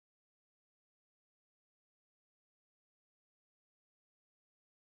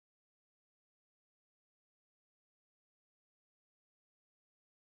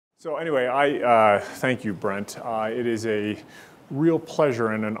So anyway, thank you, Brent. It is a real pleasure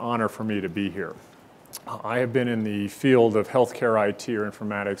and an honor for me to be here. I have been in the field of healthcare IT or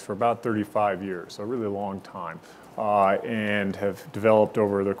informatics for about 35 years, so a really long time, and have developed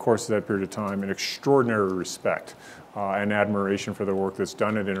over the course of that period of time an extraordinary respect and admiration for the work that's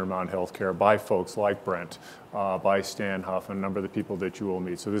done at Intermountain Healthcare by folks like Brent, by Stan Huff, and a number of the people that you will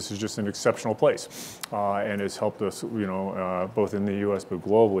meet. So this is just an exceptional place, and has helped us, both in the U.S. but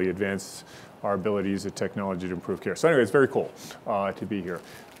globally, advance our abilities of technology to improve care. So anyway, it's very cool to be here.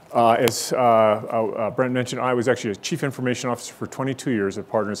 As Brent mentioned, I was actually a Chief Information Officer for 22 years at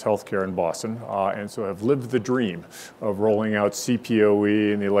Partners Healthcare in Boston, and so have lived the dream of rolling out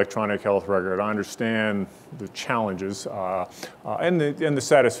CPOE and the electronic health record. I understand the challenges and the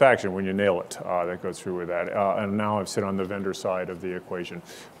satisfaction when you nail it that goes through with that. And now I've sit on the vendor side of the equation.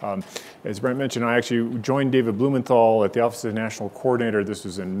 As Brent mentioned, I actually joined David Blumenthal at the Office of the National Coordinator. This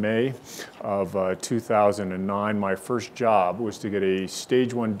was in May of 2009. My first job was to get a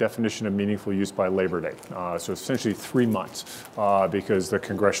stage 1 definition of meaningful use by Labor Day. So essentially 3 months because the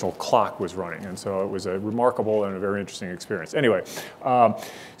congressional clock was running. And so it was a remarkable and a very interesting experience. Anyway,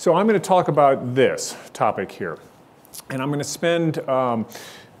 so I'm going to talk about this topic here. And I'm going to spend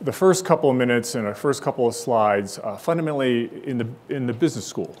the first couple of minutes and the first couple of slides fundamentally in the business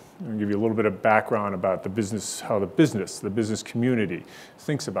school. I'm going to give you a little bit of background about the business, how the business community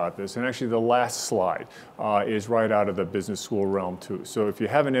thinks about this. And actually the last slide is right out of the business school realm too. So if you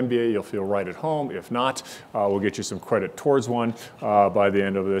have an MBA, you'll feel right at home. If not, we'll get you some credit towards one by the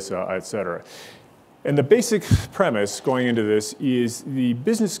end of this, et cetera. And the basic premise going into this is the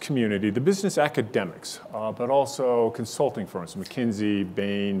business community, the business academics, but also consulting firms, McKinsey,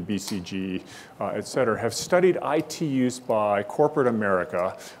 Bain, BCG, et cetera, have studied IT use by corporate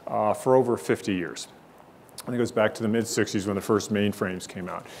America for over 50 years. I think it goes back to the mid-60s when the first mainframes came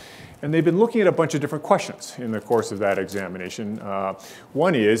out. And they've been looking at a bunch of different questions in the course of that examination.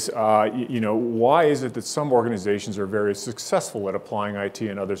 One is, why is it that some organizations are very successful at applying IT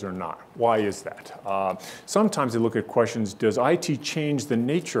and others are not? Why is that? Sometimes they look at questions, does IT change the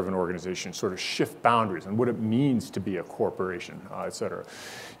nature of an organization, sort of shift boundaries and what it means to be a corporation, et cetera.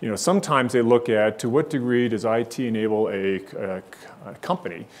 Sometimes they look at, to what degree does IT enable a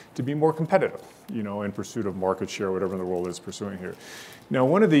company to be more competitive, in pursuit of market share, whatever the world is pursuing here. Now,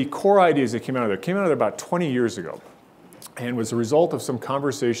 one of the core ideas that came out of there about 20 years ago and was a result of some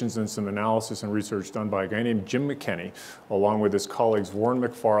conversations and some analysis and research done by a guy named Jim McKinney, along with his colleagues Warren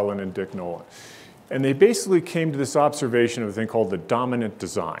McFarlane and Dick Nolan. And they basically came to this observation of a thing called the dominant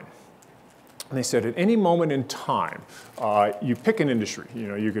design. And they said at any moment in time, you pick an industry.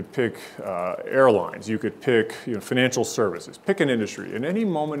 You could pick airlines, you could pick financial services, pick an industry. At any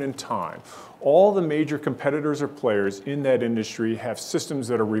moment in time, all the major competitors or players in that industry have systems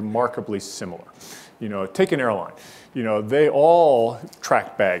that are remarkably similar. Take an airline. They all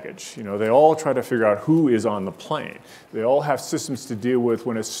track baggage. They all try to figure out who is on the plane. They all have systems to deal with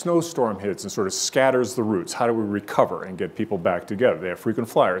when a snowstorm hits and sort of scatters the routes. How do we recover and get people back together? They have frequent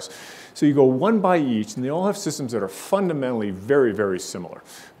flyers. So you go one by each, and they all have systems that are fundamentally very, very similar.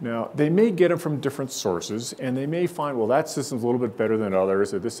 Now, they may get them from different sources, and they may find, well, that system's a little bit better than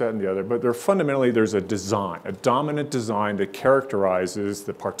others, or this, that, and the other, but fundamentally, there's a design, a dominant design that characterizes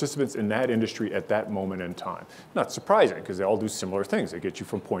the participants in that industry at that moment in time. Not surprising, because they all do similar things. They get you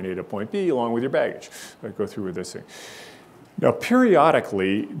from point A to point B along with your baggage. That go through with this thing. Now,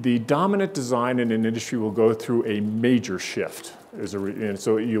 periodically, the dominant design in an industry will go through a major shift. And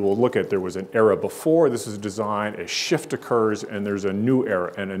so you will look at, there was an era before this is a design, a shift occurs, and there's a new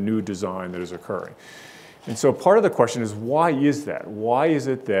era and a new design that is occurring. And so part of the question is, why is that? Why is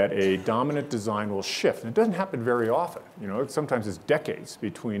it that a dominant design will shift? And it doesn't happen very often. Sometimes it's decades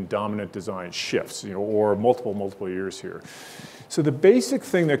between dominant design shifts, or multiple years here. So the basic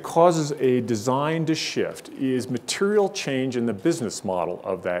thing that causes a design to shift is material change in the business model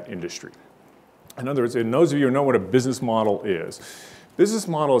of that industry. In other words, and those of you who know what a business model is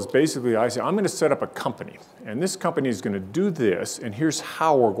basically, I say, I'm going to set up a company, and this company is going to do this, and here's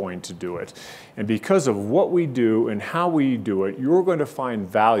how we're going to do it. And because of what we do and how we do it, you're going to find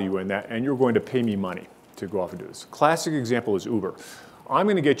value in that, and you're going to pay me money to go off and do this. Classic example is Uber. I'm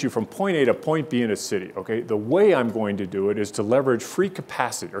going to get you from point A to point B in a city, okay? The way I'm going to do it is to leverage free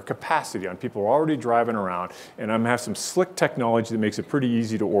capacity on people who are already driving around, and I'm going to have some slick technology that makes it pretty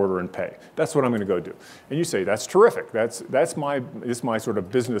easy to order and pay. That's what I'm going to go do. And you say, that's terrific. This is my sort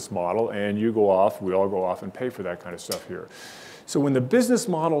of business model, and you go off, we all go off and pay for that kind of stuff here. So when the business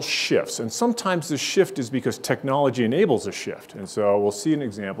model shifts, and sometimes the shift is because technology enables a shift, and so we'll see an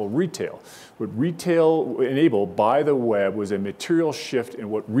example, retail. What retail enabled by the web was a material shift in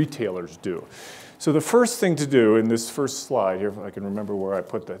what retailers do. So the first thing to do in this first slide here, if I can remember where I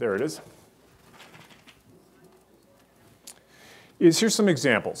put that, there it is here's some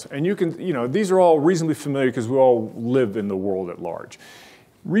examples. And you can, these are all reasonably familiar because we all live in the world at large.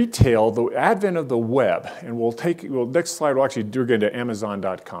 Retail, the advent of the web, and next slide we'll actually dig into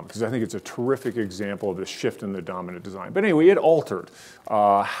Amazon.com because I think it's a terrific example of the shift in the dominant design. But anyway, it altered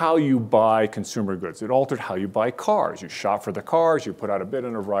how you buy consumer goods. It altered how you buy cars. You shop for the cars, you put out a bid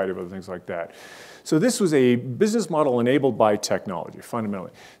on a variety of other things like that. So this was a business model enabled by technology, fundamentally.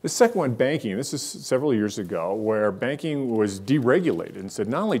 The second one, banking. This is several years ago where banking was deregulated and said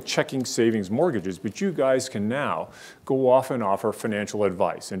not only checking, savings, mortgages, but you guys can now go off and offer financial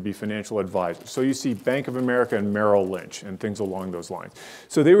advice and be financial advisors. So you see Bank of America and Merrill Lynch and things along those lines.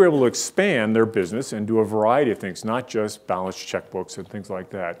 So they were able to expand their business and do a variety of things, not just balanced checkbooks and things like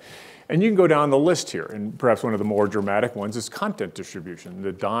that. And you can go down the list here, and perhaps one of the more dramatic ones is content distribution,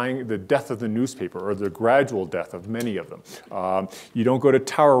 the death of the newspaper, or the gradual death of many of them. You don't go to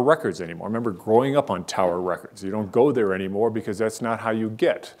Tower Records anymore. I remember growing up on Tower Records. You don't go there anymore because that's not how you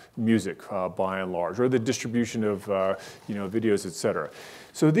get music, by and large, or the distribution of videos, et cetera.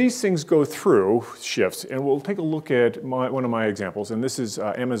 So these things go through shifts, and we'll take a look at one of my examples, and this is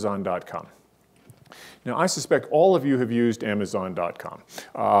Amazon.com. Now, I suspect all of you have used Amazon.com.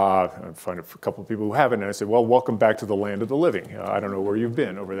 I find a couple of people who haven't, and I said, well, welcome back to the land of the living. I don't know where you've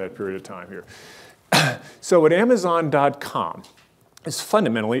been over that period of time here. So at Amazon.com, it's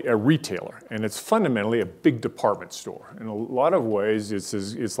fundamentally a retailer, and it's fundamentally a big department store. In a lot of ways,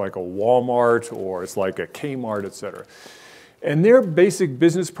 it's like a Walmart, or it's like a Kmart, et cetera. And their basic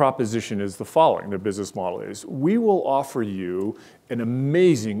business proposition is the following. Their business model is, we will offer you an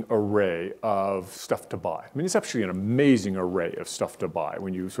amazing array of stuff to buy. I mean, it's actually an amazing array of stuff to buy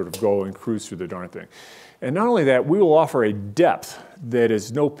when you sort of go and cruise through the darn thing. And not only that, we will offer a depth that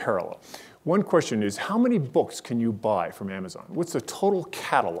is no parallel. One question is, how many books can you buy from Amazon? What's the total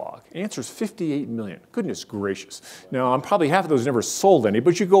catalog? The answer is 58 million. Goodness gracious. Now, probably half of those never sold any,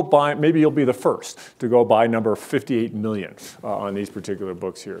 but you go buy, maybe you'll be the first to go buy number 58 million on these particular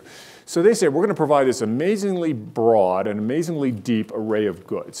books here. So they say, we're going to provide this amazingly broad and amazingly deep array of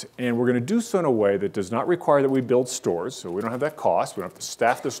goods. And we're going to do so in a way that does not require that we build stores, so we don't have that cost. We don't have to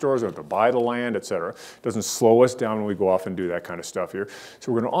staff the stores, we don't have to buy the land, et cetera. It doesn't slow us down when we go off and do that kind of stuff here.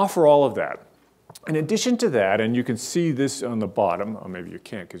 So we're going to offer all of that. In addition to that, and you can see this on the bottom, or maybe you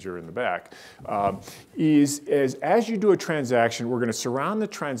can't because you're in the back, as you do a transaction, we're going to surround the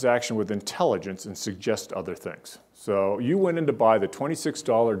transaction with intelligence and suggest other things. So you went in to buy the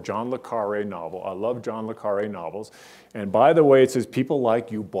 $26 John le Carré novel. I love John le Carré novels. And by the way, it says people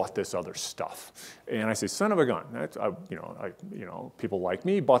like you bought this other stuff. And I say, son of a gun. That's, people like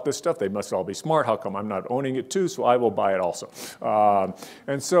me bought this stuff. They must all be smart. How come I'm not owning it too? So I will buy it also.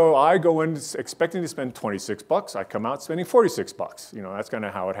 And so I go in expecting to spend 26 bucks. I come out spending 46 bucks. That's kind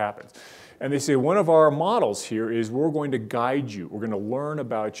of how it happens. And they say, one of our models here is we're going to guide you. We're going to learn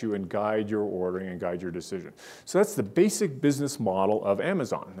about you and guide your ordering and guide your decision. So that's the basic business model of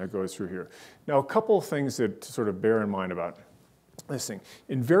Amazon that goes through here. Now, a couple of things that to sort of bear in mind about this thing.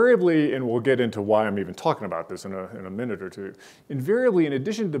 Invariably, and we'll get into why I'm even talking about this in a minute or two, invariably, in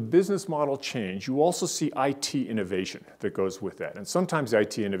addition to business model change, you also see IT innovation that goes with that. And sometimes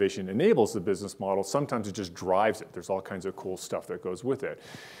IT innovation enables the business model, sometimes it just drives it. There's all kinds of cool stuff that goes with it.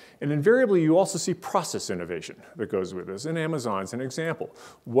 And invariably, you also see process innovation that goes with this. And Amazon's an example.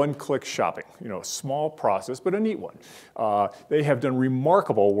 One-click shopping, a small process, but a neat one. They have done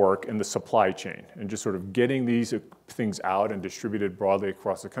remarkable work in the supply chain and just sort of getting these things out and distributed broadly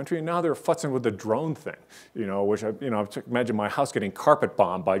across the country. And now they're futzing with the drone thing, which imagine my house getting carpet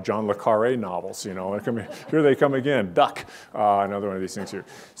bombed by John le Carré novels, here they come again, duck, another one of these things here.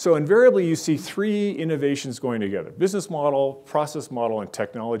 So invariably, you see three innovations going together: business model, process model, and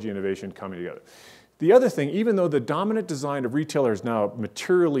technology innovation coming together. The other thing, even though the dominant design of retailers now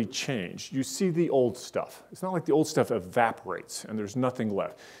materially changed, you see the old stuff. It's not like the old stuff evaporates and there's nothing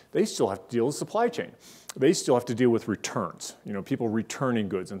left. They still have to deal with supply chain. They still have to deal with returns, people returning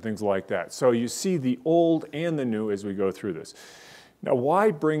goods and things like that. So you see the old and the new as we go through this. Now,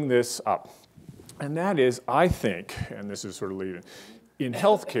 why bring this up? And that is, I think, and this is sort of leading, in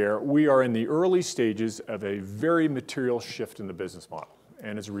healthcare, we are in the early stages of a very material shift in the business model.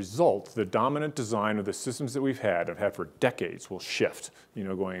 And as a result, the dominant design of the systems that we've had for decades will shift,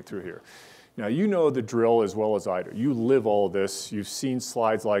 going through here. Now, you know the drill as well as I do. You live all this. You've seen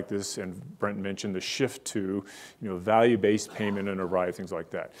slides like this, and Brent mentioned the shift to value-based payment and a variety of things like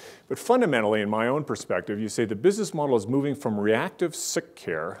that. But fundamentally, in my own perspective, you say the business model is moving from reactive sick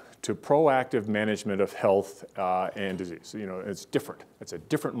care to proactive management of health and disease. It's different. It's a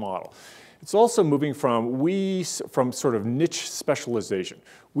different model. It's also moving from sort of niche specialization.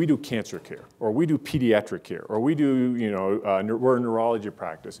 We do cancer care, or we do pediatric care, or we do, we're a neurology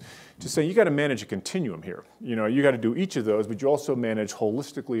practice, to say you got to manage a continuum here. You got to do each of those, but you also manage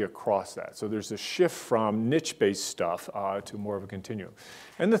holistically across that. So there's a shift from niche-based stuff to more of a continuum.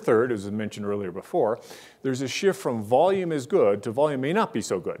 And the third, as I mentioned earlier before, there's a shift from volume is good to volume may not be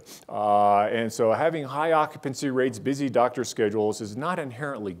so good. And so having high occupancy rates, busy doctor schedules is not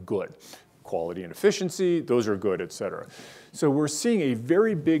inherently good. Quality and efficiency, those are good, et cetera. So we're seeing a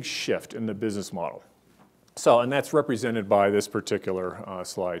very big shift in the business model. And that's represented by this particular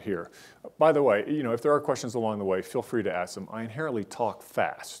slide here. By the way, if there are questions along the way, feel free to ask them. I inherently talk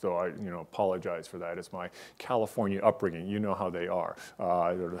fast, so I apologize for that. It's my California upbringing. You know how they are.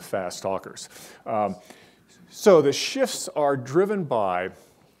 They're the fast talkers. So the shifts are driven by,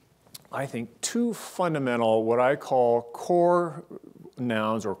 I think, two fundamental, what I call core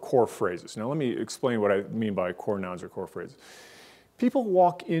nouns or core phrases. Now let me explain what I mean by core nouns or core phrases. People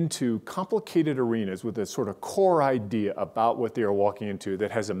walk into complicated arenas with a sort of core idea about what they are walking into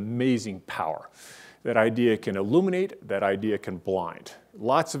that has amazing power. That idea can illuminate, that idea can blind.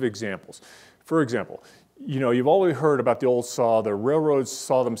 Lots of examples. For example, you've always heard about the old saw, the railroads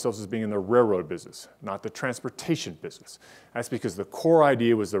saw themselves as being in the railroad business, not the transportation business. That's because the core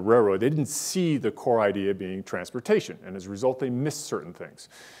idea was the railroad. They didn't see the core idea being transportation, and as a result, they missed certain things.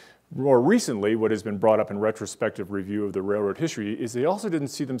 More recently, what has been brought up in retrospective review of the railroad history is they also didn't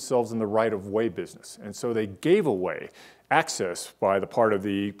see themselves in the right-of-way business, and so they gave away access by the part of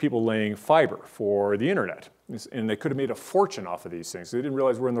the people laying fiber for the internet, and they could have made a fortune off of these things. They didn't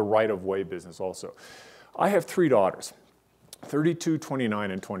realize we're in the right-of-way business also. I have 3 daughters, 32,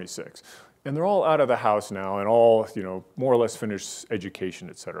 29, and 26. And they're all out of the house now and all, more or less finished education,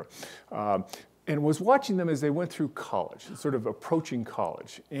 et cetera. And was watching them as they went through college, sort of approaching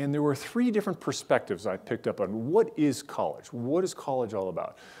college. And there were 3 different perspectives I picked up on what is college? What is college all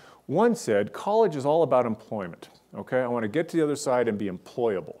about? One said, college is all about employment. Okay, I want to get to the other side and be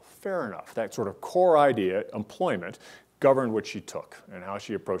employable. Fair enough. That sort of core idea, employment, governed what she took and how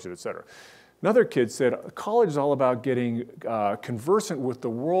she approached it, et cetera. Another kid said, college is all about getting conversant with the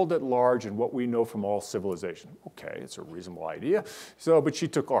world at large and what we know from all civilization. Okay, it's a reasonable idea. But she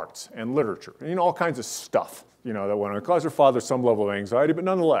took arts and literature, and all kinds of stuff, that went on. It caused her father some level of anxiety, but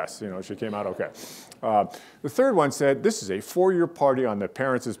nonetheless, she came out okay. The third one said, this is a 4-year party on the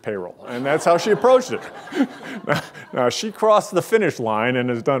parents' payroll, and that's how she approached it. Now, she crossed the finish line and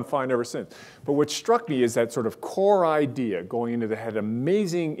has done fine ever since. But what struck me is that sort of core idea going into that had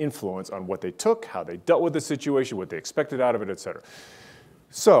amazing influence on what they took, how they dealt with the situation, what they expected out of it, et cetera.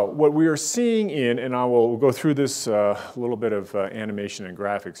 So what we are seeing and I will go through this little bit of animation and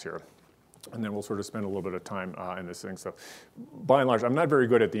graphics here, and then we'll sort of spend a little bit of time in this thing. So by and large, I'm not very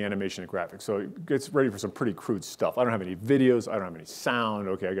good at the animation and graphics, so it gets ready for some pretty crude stuff. I don't have any videos, I don't have any sound.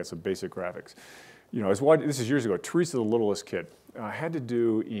 Okay, I got some basic graphics. This is years ago, Teresa, the littlest kid, had to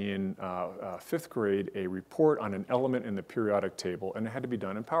do in 5th grade a report on an element in the periodic table, and it had to be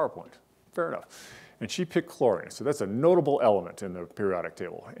done in PowerPoint. Fair enough. And she picked chlorine. So that's a notable element in the periodic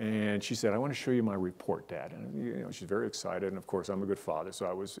table. And she said, I want to show you my report, Dad. And she's very excited. And of course, I'm a good father, so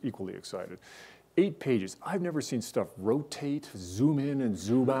I was equally excited. 8 pages. I've never seen stuff rotate, zoom in and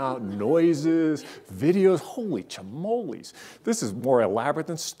zoom out, noises, videos. Holy chamolis. This is more elaborate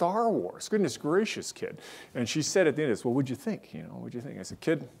than Star Wars. Goodness gracious, kid. And she said at the end of this, well, what'd you think? What'd you think? I said,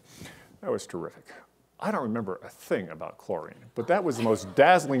 kid, that was terrific. I don't remember a thing about chlorine, but that was the most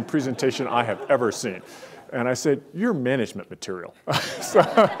dazzling presentation I have ever seen. And I said, you're management material.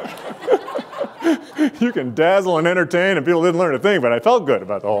 You can dazzle and entertain, and people didn't learn a thing, but I felt good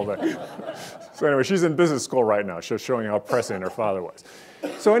about the whole thing. So anyway, she's in business school right now. She's showing how prescient her father was.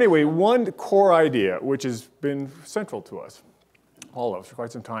 So anyway, one core idea, which has been central to us, all of us for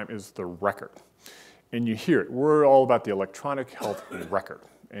quite some time, is the record. And you hear it. We're all about the electronic health record.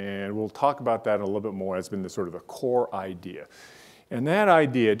 And we'll talk about that a little bit more. It's been the sort of the core idea. And that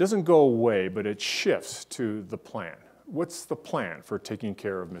idea doesn't go away, but it shifts to the plan. What's the plan for taking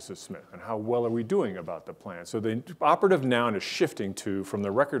care of Mrs. Smith? And how well are we doing about the plan? So the operative noun is shifting from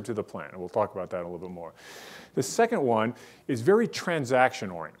the record to the plan. And we'll talk about that a little bit more. The second one is very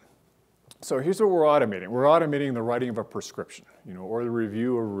transaction-oriented. So here's what we're automating. We're automating the writing of a prescription. or the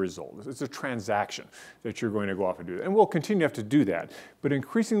review of a result. It's a transaction that you're going to go off and do. And we'll continue to have to do that. But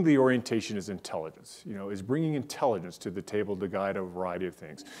increasingly, the orientation is intelligence, is bringing intelligence to the table to guide a variety of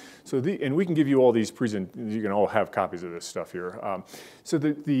things. So and we can give you all these you can all have copies of this stuff here. So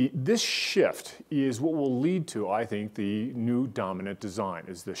this shift is what will lead to, I think, the new dominant design,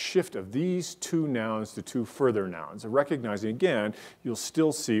 is the shift of these two nouns to two further nouns. And recognizing, again, you'll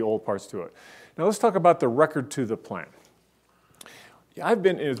still see old parts to it. Now let's talk about the record to the plan. I've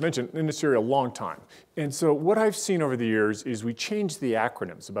been, as mentioned, in this area a long time. And so what I've seen over the years is we change the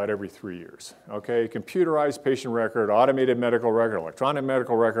acronyms about every 3 years. Okay, computerized patient record, automated medical record,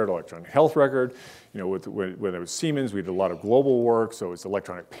 electronic health record. When it was Siemens, we did a lot of global work, so it's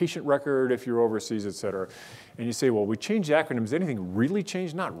electronic patient record if you're overseas, et cetera. And you say, well, we changed the acronyms. Anything really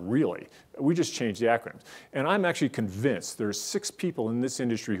changed? Not really. We just changed the acronyms. And I'm actually convinced there's 6 people in this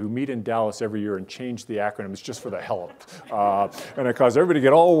industry who meet in Dallas every year and change the acronyms just for the hell of it. And it causes everybody to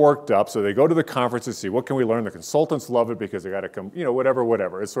get all worked up, so they go to the conference and see, what can we learn? The consultants love it because they got to come,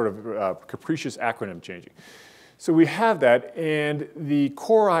 whatever. It's sort of capricious acronym changing. So we have that, and the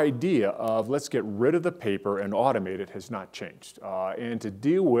core idea of let's get rid of the paper and automate it has not changed. And to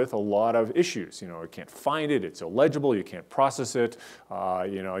deal with a lot of issues, you can't find it, it's illegible, you can't process it,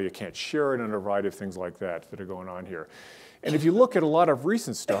 you can't share it, and a variety of things like that are going on here. And if you look at a lot of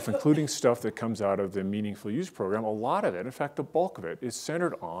recent stuff, including stuff that comes out of the Meaningful Use program, a lot of it, in fact, the bulk of it, is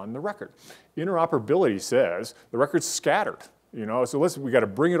centered on the record. Interoperability says the record's scattered. So we got to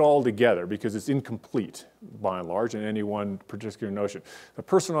bring it all together because it's incomplete by and large in any one particular notion. The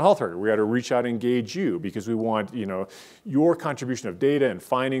personal health record, we got to reach out and engage you because we want, your contribution of data and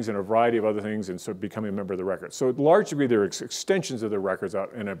findings and a variety of other things, and so becoming a member of the record. So to a large degree, there are extensions of the records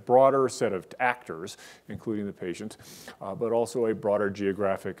out in a broader set of actors, including the patient, but also a broader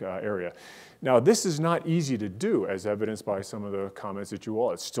geographic area. Now, this is not easy to do, as evidenced by some of the comments that you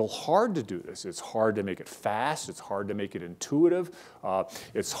all. It's still hard to do this. It's hard to make it fast. It's hard to make it intuitive.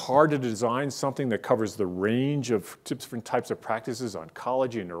 It's hard to design something that covers the range of different types of practices,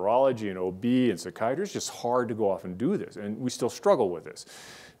 oncology and neurology and OB and psychiatry. It's just hard to go off and do this, and we still struggle with this.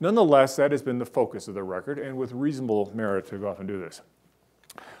 Nonetheless, that has been the focus of the record, and with reasonable merit to go off and do this.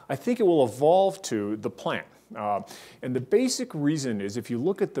 I think it will evolve to the plan. And the basic reason is if you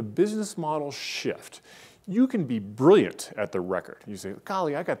look at the business model shift, you can be brilliant at the record. You say,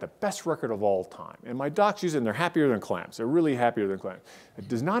 golly, I got the best record of all time. And my docs use it and they're happier than clams. They're really happier than clams. It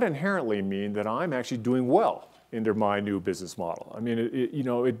does not inherently mean that I'm actually doing well into my new business model. I mean,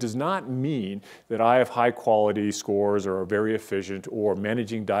 it does not mean that I have high quality scores or are very efficient or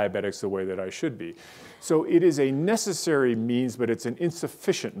managing diabetics the way that I should be. So it is a necessary means, but it's an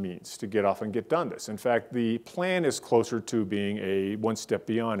insufficient means to get off and get done this. In fact, the plan is closer to being a one step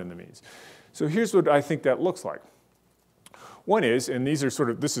beyond in the means. So here's what I think that looks like. One is, and these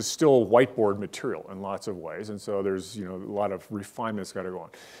are this is still whiteboard material in lots of ways, and so there's a lot of refinements got to go on.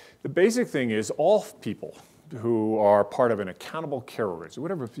 The basic thing is all people who are part of an accountable care organization,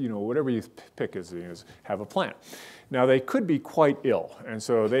 whatever you pick have a plan. Now they could be quite ill, and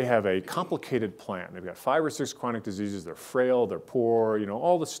so they have a complicated plan. They've got 5 or 6 chronic diseases. They're frail. They're poor.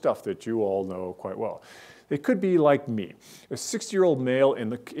 All the stuff that you all know quite well. They could be like me, a 60-year-old male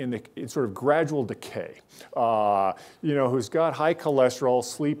in sort of gradual decay, who's got high cholesterol,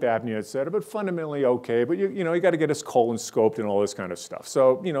 sleep apnea, et cetera, but fundamentally okay. But you got to get his colon scoped and all this kind of stuff.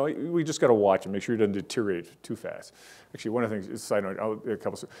 So we just got to watch him, make sure he doesn't deteriorate too fast. Actually, one of the things, side note, a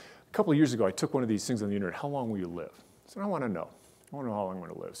couple of years ago, I took one of these things on the internet. How long will you live? So I want to know. I want to know how long I'm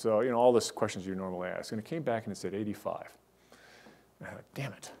going to live. So all these questions you normally ask, and it came back and it said 85. And I thought,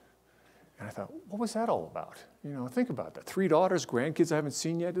 damn it. And I thought, what was that all about? Think about that. 3 daughters, grandkids I haven't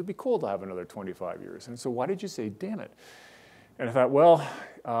seen yet. It'd be cool to have another 25 years. And so why did you say, damn it? And I thought, well,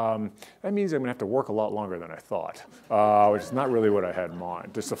 that means I'm going to have to work a lot longer than I thought, which is not really what I had in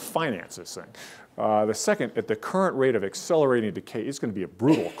mind. Just the finances thing. The second, at the current rate of accelerating decay, it's going to be a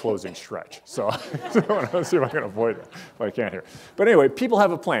brutal closing stretch. So let's see if I can avoid that if I can't here. But anyway, people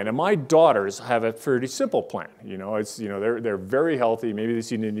have a plan, and my daughters have a pretty simple plan. They're very healthy. Maybe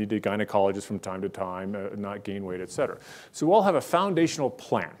they need a gynecologist from time to time, not gain weight, et cetera. So we all have a foundational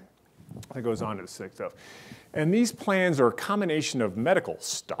plan that goes on to this stuff. And these plans are a combination of medical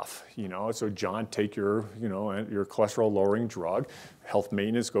stuff, So John, take your cholesterol lowering drug. Health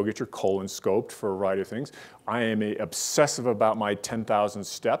maintenance, go get your colon scoped for a variety of things. I am obsessive about my 10,000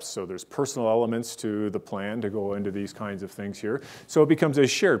 steps, so there's personal elements to the plan to go into these kinds of things here. So it becomes a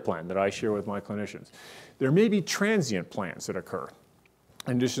shared plan that I share with my clinicians. There may be transient plans that occur.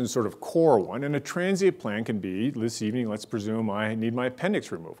 in addition to sort of core one. And a transient plan can be, this evening, let's presume I need my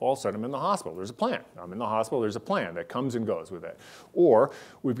appendix removed. All of a sudden, I'm in the hospital. There's a plan. I'm in the hospital. There's a plan that comes and goes with it. Or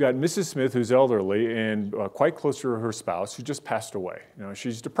we've got Mrs. Smith, who's elderly and quite close to her spouse, who just passed away.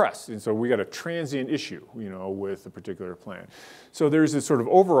 She's depressed. And so we got a transient issue, with a particular plan. So there's this sort of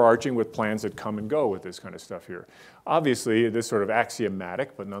overarching with plans that come and go with this kind of stuff here. Obviously, this sort of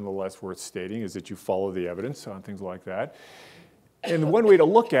axiomatic, but nonetheless worth stating, is that you follow the evidence on things like that. And one way to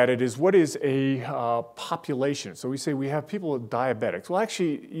look at it is, what is a population? So we say we have people with diabetics. Well,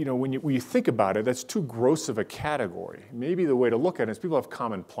 actually, when you think about it, that's too gross of a category. Maybe the way to look at it is people have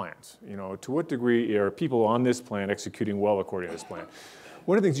common plans. To what degree are people on this plan executing well according to this plan?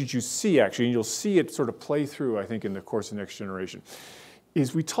 One of the things that you see, actually, and you'll see it sort of play through, I think, in the course of Next Generation,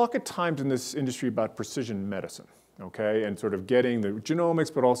 is we talk at times in this industry about precision medicine. Okay, and sort of getting the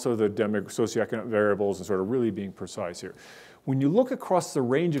genomics, but also the socioeconomic variables, and sort of really being precise here. When you look across the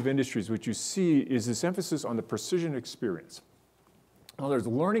range of industries, what you see is this emphasis on the precision experience. Now, there's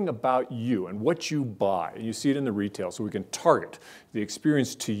learning about you and what you buy, and you see it in the retail, so we can target the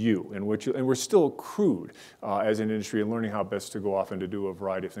experience to you, and we're still crude as an industry in learning how best to go off and to do a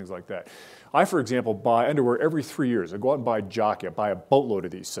variety of things like that. I, for example, buy underwear every 3 years. I go out and buy a jockey. I buy a boatload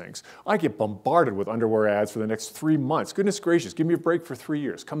of these things. I get bombarded with underwear ads for the next 3 months. Goodness gracious, give me a break for 3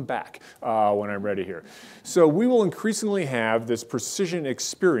 years. Come back when I'm ready here. So we will increasingly have this precision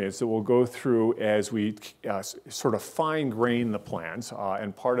experience that we'll go through as we sort of fine-grain the plans,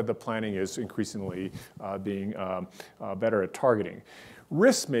 and part of the planning is increasingly being better at targeting.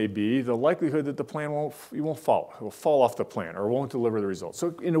 Risk may be the likelihood that the plan you won't follow. It will fall off the plan or won't deliver the results.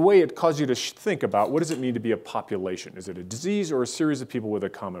 So in a way, it causes you to think about, what does it mean to be a population? Is it a disease or a series of people with a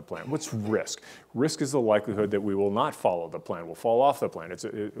common plan? What's risk? Risk is the likelihood that we will not follow the plan, will fall off the plan.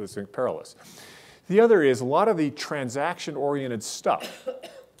 It's perilous. The other is a lot of the transaction-oriented stuff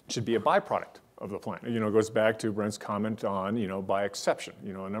should be a byproduct of the plan. It goes back to Brent's comment on, by exception.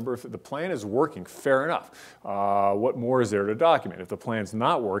 A number of, the plan is working, fair enough. What more is there to document? If the plan's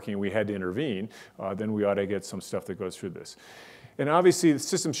not working, we had to intervene, then we ought to get some stuff that goes through this. And obviously, the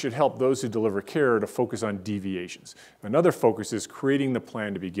system should help those who deliver care to focus on deviations. Another focus is creating the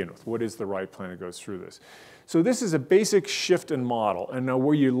plan to begin with. What is the right plan that goes through this? So this is a basic shift in model. And now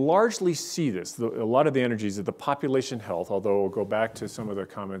where you largely see this, a lot of the energies of the population health, although we'll go back to some of the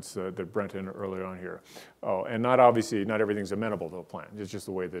comments that Brent had earlier on here. Oh, and not everything's amenable to a plan. It's just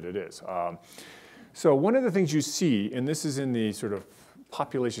the way that it is. So one of the things you see, and this is in the sort of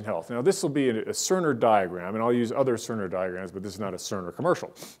population health. Now this will be a Cerner diagram, and I'll use other Cerner diagrams, but this is not a Cerner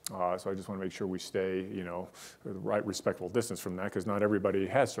commercial. So I just want to make sure we stay, the right respectful distance from that, because not everybody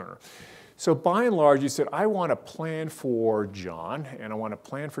has Cerner. So by and large, you said, I want to plan for John, and I want to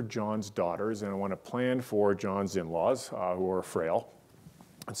plan for John's daughters, and I want to plan for John's in-laws who are frail,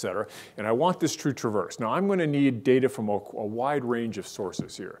 et cetera, and I want this to traverse. Now, I'm going to need data from a wide range of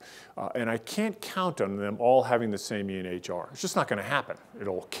sources here, and I can't count on them all having the same ENHR. It's just not going to happen.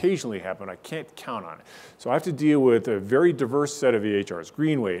 It'll occasionally happen. I can't count on it. So I have to deal with a very diverse set of EHRs,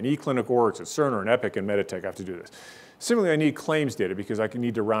 Greenway and eClinicalWorks and Cerner and Epic and Meditech. I have to do this. Similarly, I need claims data because I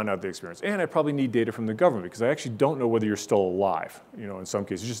need to round out the experience. And I probably need data from the government because I actually don't know whether you're still alive. In some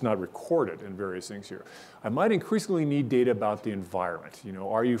cases, it's just not recorded in various things here. I might increasingly need data about the environment.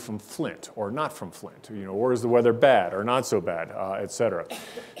 Are you from Flint or not from Flint? Or is the weather bad or not so bad, et cetera.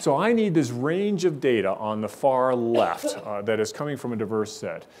 So I need this range of data on the far left that is coming from a diverse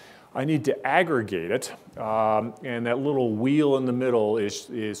set. I need to aggregate it, and that little wheel in the middle is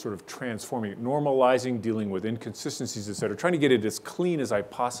sort of transforming it, normalizing, dealing with inconsistencies, et cetera, trying to get it as clean as I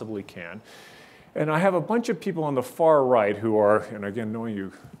possibly can. And I have a bunch of people on the far right who are, and again, knowing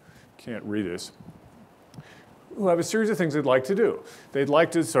you can't read this, who have a series of things they'd like to do. They'd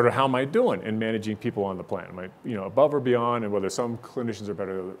like to sort of, how am I doing in managing people on the plan? Am I, above or beyond, and whether some clinicians are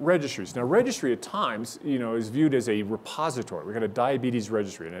better than registries. Now, registry at times, is viewed as a repository. We've got a diabetes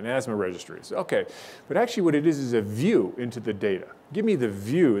registry and an asthma registry. So, okay, but actually what it is a view into the data. Give me the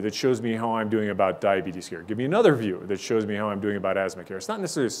view that shows me how I'm doing about diabetes care. Give me another view that shows me how I'm doing about asthma care. It's not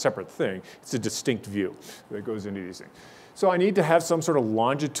necessarily a separate thing. It's a distinct view that goes into these things. So I need to have some sort of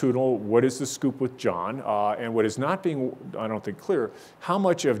longitudinal, what is the scoop with John? And what is not being, I don't think, clear, how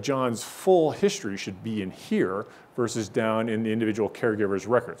much of John's full history should be in here versus down in the individual caregiver's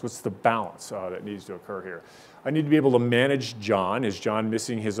records? What's the balance that needs to occur here? I need to be able to manage John. Is John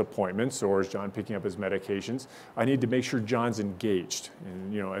missing his appointments, or is John picking up his medications? I need to make sure John's engaged,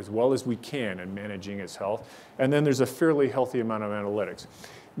 and, as well as we can in managing his health. And then there's a fairly healthy amount of analytics.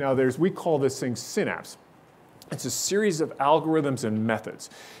 Now we call this thing synapse. It's a series of algorithms and methods.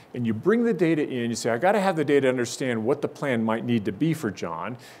 And you bring the data in, you say, I got to have the data to understand what the plan might need to be for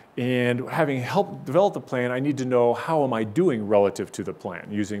John. And having helped develop the plan, I need to know how am I doing relative to the plan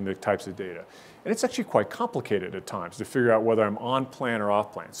using the types of data. And it's actually quite complicated at times to figure out whether I'm on plan or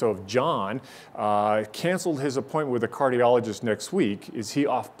off plan. So if John canceled his appointment with a cardiologist next week, is he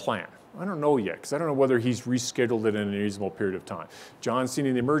off plan? I don't know yet, because I don't know whether he's rescheduled it in a reasonable period of time. John's seen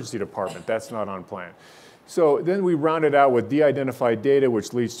in the emergency department, that's not on plan. So then we round it out with de-identified data,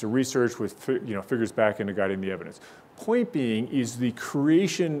 which leads to research, which figures back into guiding the evidence. Point being is the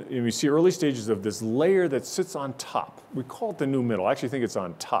creation, and we see early stages of this layer that sits on top. We call it the new middle. I actually think it's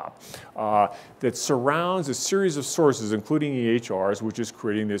on top. That surrounds a series of sources, including EHRs, which is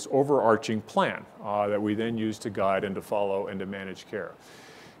creating this overarching plan that we then use to guide and to follow and to manage care.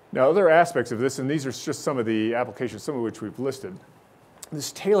 Now, other aspects of this, and these are just some of the applications, some of which we've listed.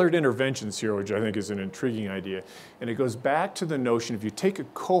 This tailored interventions here, which I think is an intriguing idea, and it goes back to the notion, if you take a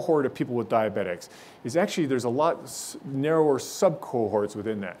cohort of people with diabetics, is actually there's a lot narrower sub-cohorts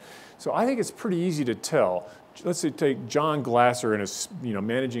within that. So I think it's pretty easy to tell. Let's say take John Glaser and his,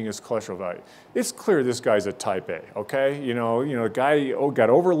 managing his cholesterol value. It's clear this guy's a type A, okay? A guy got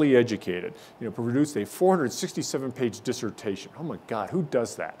overly educated, produced a 467-page dissertation. Oh my God, who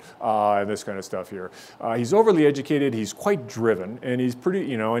does that? And this kind of stuff here. He's overly educated, he's quite driven, and he's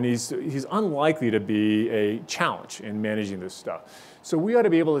pretty, and he's unlikely to be a challenge in managing this stuff. So we ought to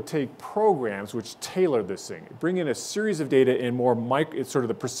be able to take programs which tailor this thing, bring in a series of data and it's sort of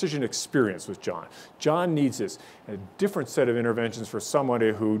the precision experience with John. John needs this, a different set of interventions for someone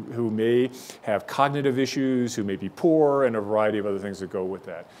who may have cognitive issues, who may be poor, and a variety of other things that go with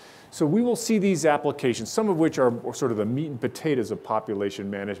that. So we will see these applications, some of which are sort of the meat and potatoes of population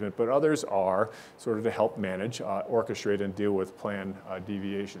management, but others are sort of to help manage, orchestrate, and deal with plan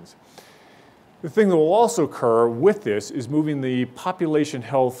deviations. The thing that will also occur with this is moving the population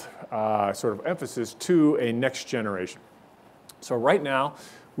health sort of emphasis to a next generation. So right now,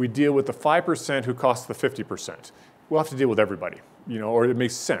 we deal with the 5% who cost the 50%. We'll have to deal with everybody, or it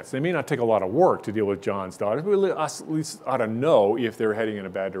makes sense. They may not take a lot of work to deal with John's daughters, but we at least ought to know if they're heading in a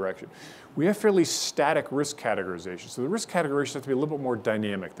bad direction. We have fairly static risk categorization. So the risk categorization has to be a little bit more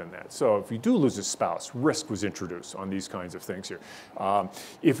dynamic than that. So if you do lose a spouse, risk was introduced on these kinds of things here.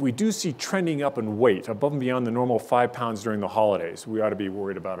 If we do see trending up in weight above and beyond the normal 5 pounds during the holidays, we ought to be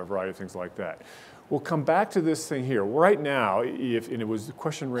worried about a variety of things like that. We'll come back to this thing here. Right now, and it was the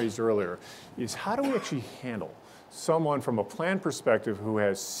question raised earlier, is how do we actually handle someone from a plan perspective who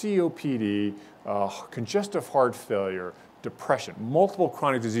has COPD, congestive heart failure, depression, multiple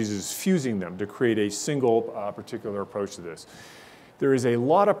chronic diseases fusing them to create a single particular approach to this. There is a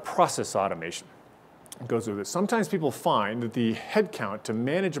lot of process automation that goes with this. Sometimes people find that the headcount to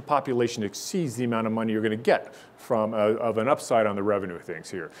manage a population exceeds the amount of money you're going to get from of an upside on the revenue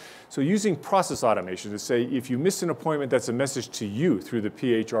things here. So using process automation to say, if you missed an appointment, that's a message to you through the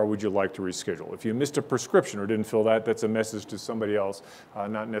PHR, would you like to reschedule? If you missed a prescription or didn't fill that, that's a message to somebody else,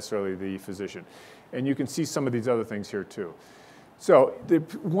 not necessarily the physician. And you can see some of these other things here too. So the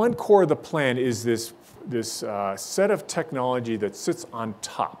one core of the plan is this set of technology that sits on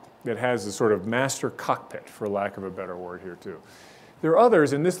top, that has a sort of master cockpit, for lack of a better word here too. There are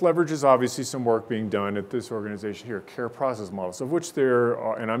others, and this leverages obviously some work being done at this organization here, care process models, of which there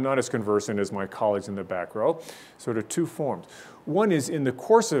are, and I'm not as conversant as my colleagues in the back row, sort of two forms. One is in the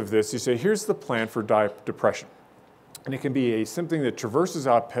course of this, you say, here's the plan for depression. And it can be something that traverses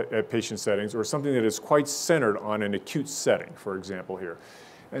out patient settings or something that is quite centered on an acute setting, for example here.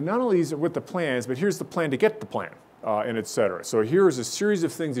 And not only is it with the plans, but here's the plan to get the plan, and et cetera. So here is a series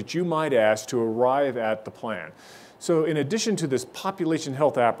of things that you might ask to arrive at the plan. So in addition to this population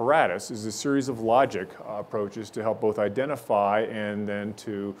health apparatus is a series of logic approaches to help both identify and then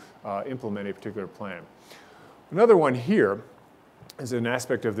to implement a particular plan. Another one here as an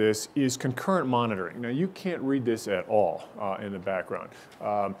aspect of this is concurrent monitoring. Now you can't read this at all in the background,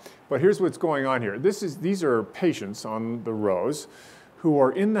 but here's what's going on here. These are patients on the rows who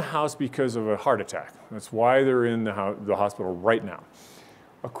are in the house because of a heart attack. That's why they're in the hospital right now.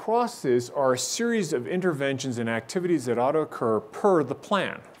 Across this are a series of interventions and activities that ought to occur per the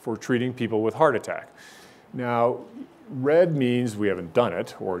plan for treating people with heart attack. Now, red means we haven't done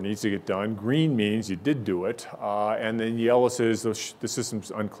it or it needs to get done. Green means you did do it. And then yellow says the system's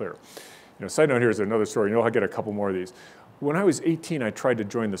unclear. Side note here is another story. I'll get a couple more of these. When I was 18, I tried to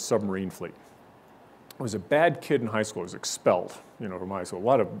join the submarine fleet. I was a bad kid in high school. I was expelled, from high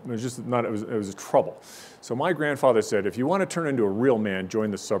school. It was trouble. So my grandfather said, if you want to turn into a real man,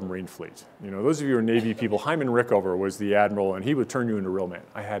 join the submarine fleet. Those of you who are Navy people, Hyman Rickover was the admiral, and he would turn you into a real man.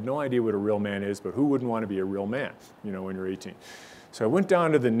 I had no idea what a real man is, but who wouldn't want to be a real man, when you're 18? So I went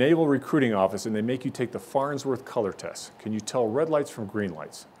down to the Naval Recruiting Office, and they make you take the Farnsworth color test. Can you tell red lights from green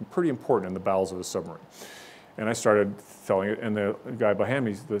lights? Pretty important in the bowels of a submarine. And I started telling it, and the guy behind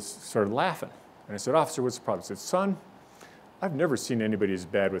me started laughing. And I said, officer, what's the problem? He said, son, I've never seen anybody as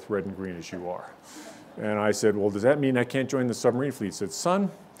bad with red and green as you are. And I said, well, does that mean I can't join the submarine fleet? He said,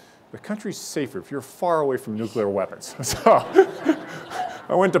 son, the country's safer if you're far away from nuclear weapons. So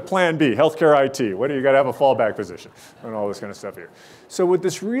I went to plan B, healthcare IT. What do you got to have a fallback position and all this kind of stuff here. So what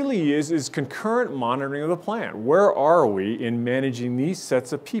this really is concurrent monitoring of the plan. Where are we in managing these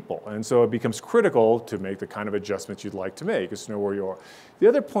sets of people? And so it becomes critical to make the kind of adjustments you'd like to make, is to know where you are. The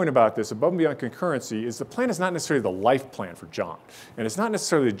other point about this, above and beyond concurrency, is the plan is not necessarily the life plan for John. And it's not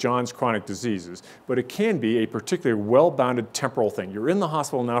necessarily John's chronic diseases, but it can be a particularly well-bounded temporal thing. You're in the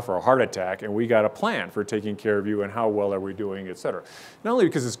hospital now for a heart attack, and we got a plan for taking care of you and how well are we doing, et cetera. Not only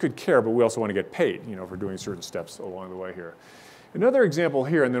because it's good care, but we also want to get paid, for doing certain steps along the way here. Another example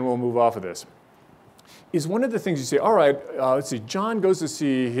here, and then we'll move off of this, is one of the things you say, all right, let's see, John goes to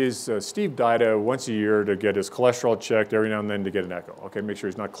see his Steve Dida once a year to get his cholesterol checked, every now and then to get an echo, okay, make sure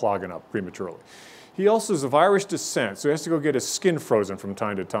he's not clogging up prematurely. He also is of Irish descent, so he has to go get his skin frozen from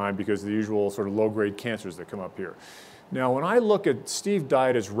time to time because of the usual sort of low-grade cancers that come up here. Now, when I look at Steve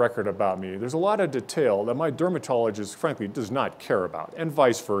Dida's record about me, there's a lot of detail that my dermatologist, frankly, does not care about, and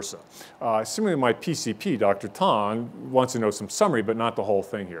vice versa. Similarly, my PCP, Dr. Tong, wants to know some summary, but not the whole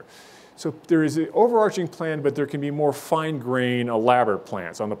thing here. So there is an overarching plan, but there can be more fine-grained, elaborate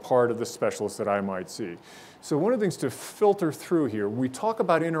plans on the part of the specialist that I might see. So one of the things to filter through here, we talk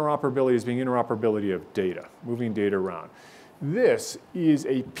about interoperability as being interoperability of data, moving data around. This is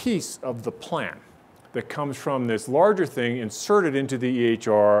a piece of the plan that comes from this larger thing inserted into the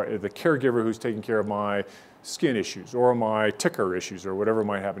EHR, the caregiver who's taking care of my skin issues or my ticker issues or whatever it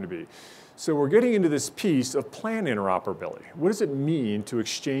might happen to be. So we're getting into this piece of plan interoperability. What does it mean to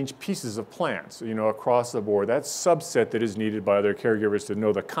exchange pieces of plans, across the board? That subset that is needed by other caregivers to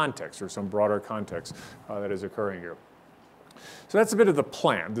know the context or some broader context that is occurring here. So that's a bit of the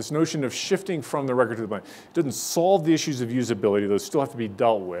plan, this notion of shifting from the record to the plan. It doesn't solve the issues of usability, those still have to be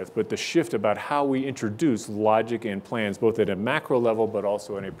dealt with, but the shift about how we introduce logic and plans, both at a macro level, but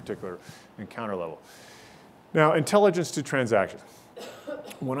also at a particular encounter level. Now, intelligence to transactions.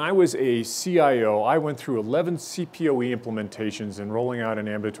 When I was a CIO, I went through 11 CPOE implementations and rolling out an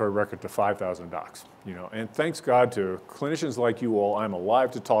ambulatory record to 5,000 docs. And thanks God to clinicians like you all, I'm alive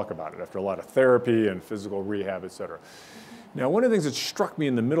to talk about it after a lot of therapy and physical rehab, et cetera. Now, one of the things that struck me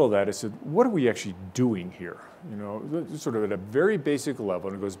in the middle of that is, what are we actually doing here? Sort of at a very basic level,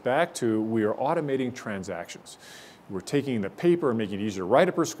 and it goes back to we are automating transactions. We're taking the paper and making it easier to write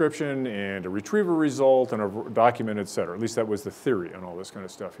a prescription and to retrieve a result and a document, et cetera. At least that was the theory on all this kind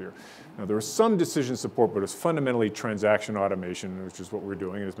of stuff here. Now, there was some decision support, but it's fundamentally transaction automation, which is what we're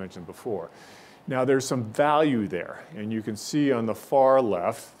doing, as mentioned before. Now, there's some value there, and you can see on the far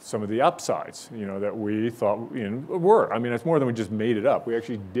left some of the upsides, that we thought were. I mean, it's more than we just made it up. We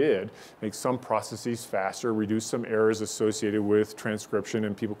actually did make some processes faster, reduce some errors associated with transcription,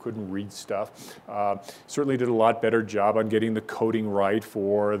 and people couldn't read stuff. Certainly did a lot better job on getting the coding right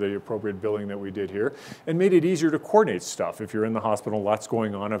for the appropriate billing that we did here, and made it easier to coordinate stuff. If you're in the hospital, lots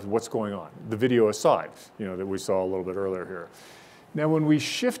going on of what's going on. The video aside, that we saw a little bit earlier here. Now, when we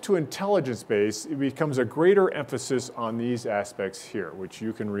shift to intelligence-based, it becomes a greater emphasis on these aspects here, which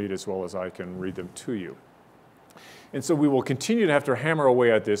you can read as well as I can read them to you. And so we will continue to have to hammer away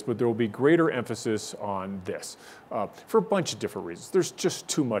at this, but there will be greater emphasis on this for a bunch of different reasons. There's just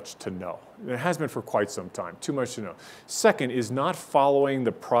too much to know. It has been for quite some time, too much to know. Second is not following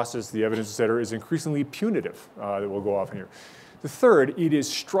the process, the evidence, et cetera, is increasingly punitive that will go off in here. The third, it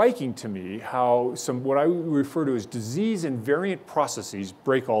is striking to me how what I refer to as disease and variant processes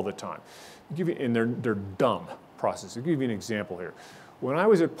break all the time. And they're dumb processes. I'll give you an example here. When I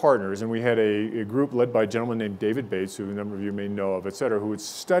was at Partners, and we had a group led by a gentleman named David Bates, who a number of you may know of, et cetera, who would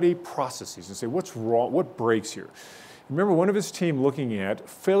study processes and say, what's wrong, what breaks here? Remember one of his team looking at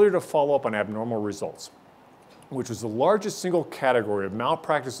failure to follow up on abnormal results, which was the largest single category of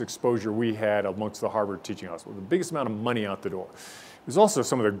malpractice exposure we had amongst the Harvard teaching hospital, the biggest amount of money out the door. It was also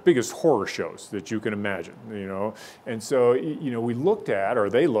some of the biggest horror shows that you can imagine, And so, we looked at, or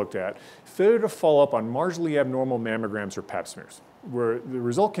they looked at, failure to follow up on marginally abnormal mammograms or pap smears, where the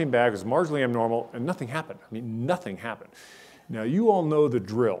result came back as marginally abnormal and nothing happened. I mean, nothing happened. Now, you all know the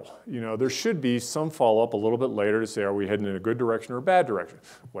drill. There should be some follow-up a little bit later to say, are we heading in a good direction or a bad direction?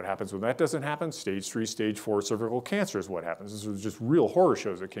 What happens when that doesn't happen? Stage 3, stage 4 cervical cancer is what happens. This was just real horror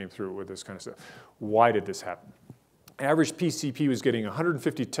shows that came through with this kind of stuff. Why did this happen? Average PCP was getting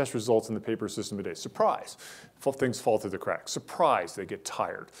 150 test results in the paper system a day. Surprise. Things fall through the cracks. Surprise, they get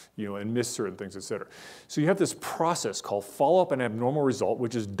tired, and miss certain things, et cetera. So you have this process called follow-up and abnormal result,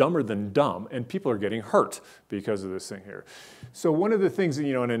 which is dumber than dumb, and people are getting hurt because of this thing here. So one of the things,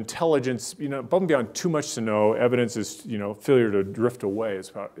 in intelligence, above and beyond too much to know, evidence is, failure to drift away is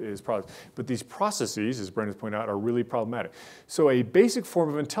probably, but these processes, as Brendan's pointed out, are really problematic. So a basic form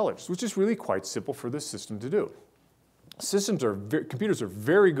of intelligence, which is really quite simple for this system to do. Computers are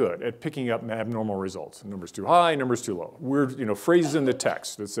very good at picking up abnormal results. Numbers too high, numbers too low. Weird, phrases in the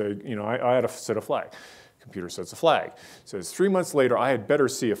text that say, I had to set a flag. Computer sets a flag. It says 3 months later, I had better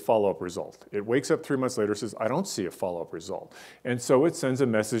see a follow-up result. It wakes up 3 months later, says, I don't see a follow-up result. And so it sends a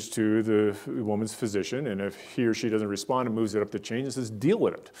message to the woman's physician, and if he or she doesn't respond, it moves it up the chain and says, deal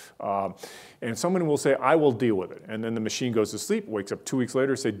with it. And someone will say, I will deal with it. And then the machine goes to sleep, wakes up 2 weeks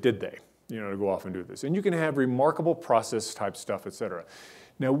later, say, did they? To go off and do this. And you can have remarkable process type stuff, et cetera.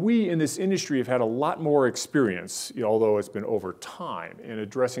 Now, we in this industry have had a lot more experience, although it's been over time, in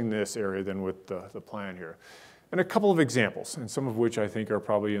addressing this area than with the plan here. And a couple of examples, and some of which I think are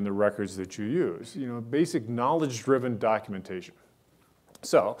probably in the records that you use. Basic knowledge-driven documentation.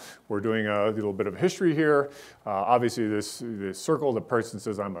 So we're doing a little bit of history here. Obviously, this circle, the person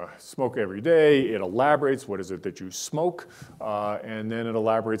says, I'm a smoke every day. It elaborates, what is it that you smoke? And then it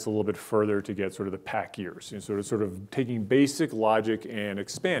elaborates a little bit further to get sort of the pack years. Sort of taking basic logic and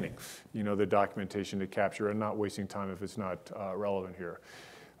expanding, the documentation to capture and not wasting time if it's not relevant here.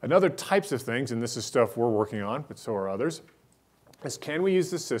 Another types of things, and this is stuff we're working on, but so are others, is can we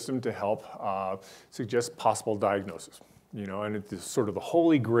use the system to help suggest possible diagnosis? And it's sort of the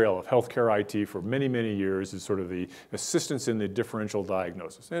holy grail of healthcare IT for many, many years is sort of the assistance in the differential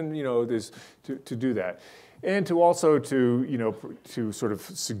diagnosis. And, there's to do that. And to also to sort of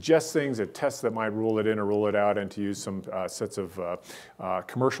suggest things, a test that might rule it in or rule it out, and to use some sets of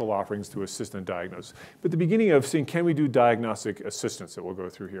commercial offerings to assist in diagnosis. But the beginning of seeing, can we do diagnostic assistance that we'll go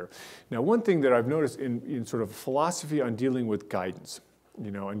through here. Now, one thing that I've noticed in sort of philosophy on dealing with guidance,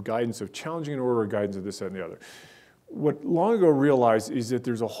 and guidance of challenging an order, or guidance of this, that, and the other. What long ago realized is that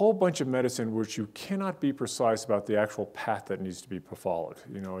there's a whole bunch of medicine which you cannot be precise about the actual path that needs to be followed.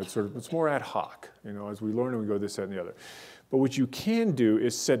 It's more ad hoc, as we learn and we go this, that, and the other. But what you can do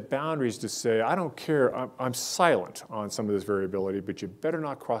is set boundaries to say, I don't care, I'm silent on some of this variability, but you better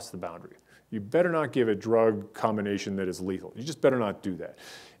not cross the boundary. You better not give a drug combination that is lethal. You just better not do that.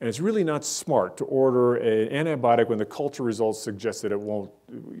 And it's really not smart to order an antibiotic when the culture results suggest that it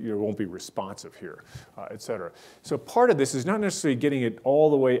won't be responsive here, et cetera. So part of this is not necessarily getting it all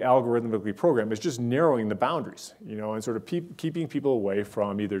the way algorithmically programmed. It's just narrowing the boundaries, and sort of keeping people away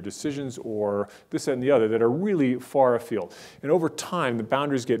from either decisions or this, that, and the other that are really far afield. And over time, the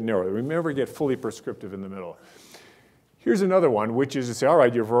boundaries get narrower. We never get fully prescriptive in the middle. Here's another one, which is to say, all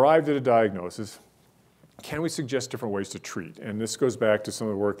right, you've arrived at a diagnosis. Can we suggest different ways to treat? And this goes back to some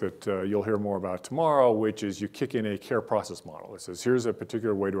of the work that you'll hear more about tomorrow, which is you kick in a care process model. It says, here's a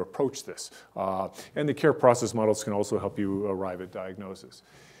particular way to approach this. And the care process models can also help you arrive at diagnosis.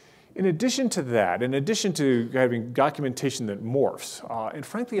 In addition to that, in addition to having documentation that morphs, and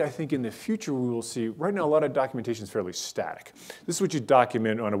frankly, I think in the future we will see, right now a lot of documentation is fairly static. This is what you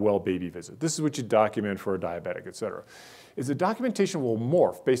document on a well baby visit. This is what you document for a diabetic, et cetera. Is the documentation will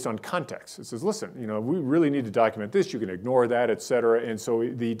morph based on context. It says, listen, we really need to document this, you can ignore that, et cetera. And so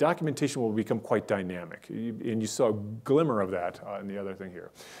the documentation will become quite dynamic. And you saw a glimmer of that in the other thing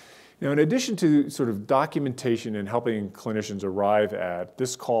here. Now, in addition to sort of documentation and helping clinicians arrive at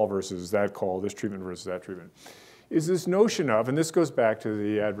this call versus that call, this treatment versus that treatment, is this notion of, and this goes back to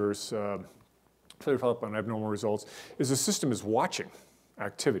the adverse failure follow-up on abnormal results, is the system is watching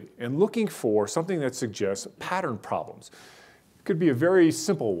activity and looking for something that suggests pattern problems. It could be a very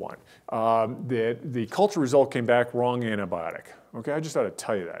simple one, that the culture result came back wrong antibiotic. Okay, I just ought to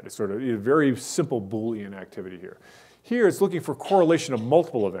tell you that. It's sort of a very simple Boolean activity here. Here it's looking for correlation of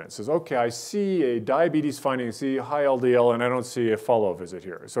multiple events. It says, okay, I see a diabetes finding, I see high LDL, and I don't see a follow-up visit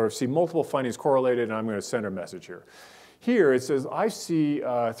here. So I see multiple findings correlated, and I'm going to send a message here. Here it says, I see 3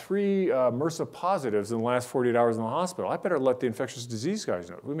 MRSA positives in the last 48 hours in the hospital. I better let the infectious disease guys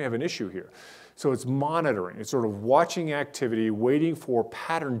know. We may have an issue here. So it's monitoring. It's sort of watching activity, waiting for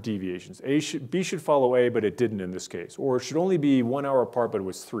pattern deviations. B should follow A, but it didn't in this case. Or it should only be 1 hour apart, but it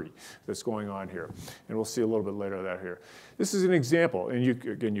was 3 that's going on here. And we'll see a little bit later of that here. This is an example. And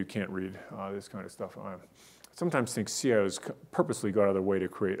again, you can't read this kind of stuff. sometimes think CIOs purposely go out of their way to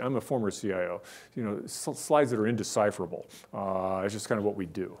create. I'm a former CIO. You know, slides that are indecipherable. It's just kind of what we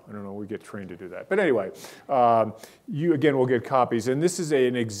do. I don't know, we get trained to do that. But anyway, you again will get copies. And this is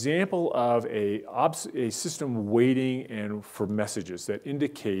an example of a system waiting and for messages that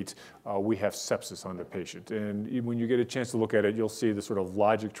indicate we have sepsis on the patient. And when you get a chance to look at it, you'll see the sort of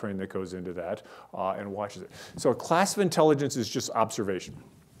logic train that goes into that and watches it. So a class of intelligence is just observation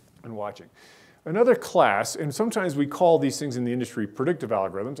and watching. Another class, and sometimes we call these things in the industry predictive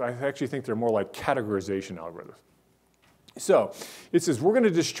algorithms. I actually think they're more like categorization algorithms. So it says we're going to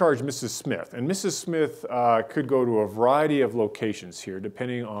discharge Mrs. Smith, and Mrs. Smith could go to a variety of locations here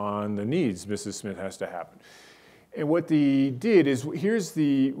depending on the needs Mrs. Smith has to happen. And what they did is, here's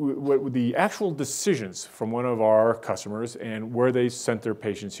the actual decisions from one of our customers and where they sent their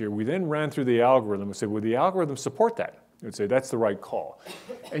patients here. We then ran through the algorithm and said, would the algorithm support that? It would say, that's the right call.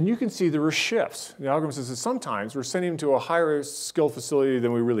 And you can see there were shifts. The algorithm says that sometimes we're sending them to a higher skill facility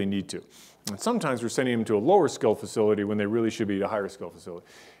than we really need to. And sometimes we're sending them to a lower skill facility when they really should be at a higher skill facility.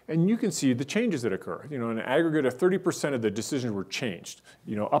 And you can see the changes that occur. You know, in an aggregate of 30% of the decisions were changed,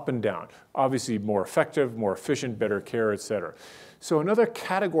 you know, up and down. Obviously more effective, more efficient, better care, et cetera. So another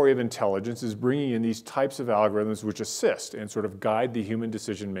category of intelligence is bringing in these types of algorithms which assist and sort of guide the human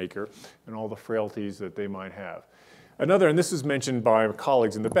decision maker and all the frailties that they might have. Another, and this is mentioned by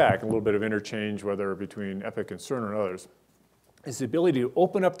colleagues in the back, a little bit of interchange, whether between Epic and Cerner and others, is the ability to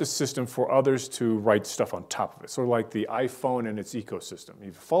open up the system for others to write stuff on top of it, sort of like the iPhone and its ecosystem.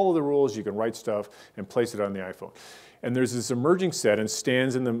 You follow the rules, you can write stuff and place it on the iPhone. And there's this emerging set and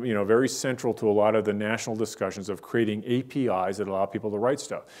stands in the, you know, very central to a lot of the national discussions of creating APIs that allow people to write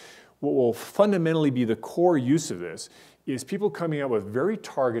stuff. What will fundamentally be the core use of this is people coming up with very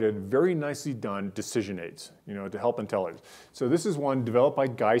targeted, very nicely done decision aids, you know, to help intelligence. So this is one developed by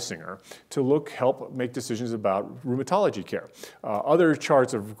Glaser to help make decisions about rheumatology care. Other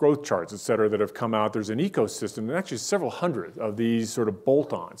charts of growth charts, et cetera, that have come out, there's an ecosystem, and actually several hundred of these sort of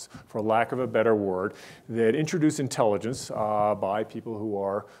bolt-ons, for lack of a better word, that introduce intelligence by people who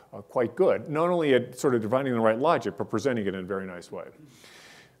are quite good, not only at sort of defining the right logic, but presenting it in a very nice way.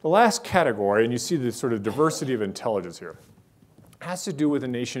 The last category, and you see the sort of diversity of intelligence here, has to do with the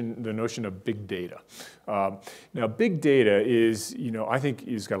notion of big data. Now, big data is, you know, I think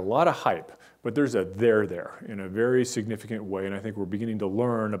has got a lot of hype, but there's a there in a very significant way, and I think we're beginning to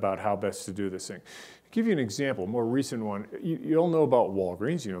learn about how best to do this thing. To give you an example, a more recent one, you all know about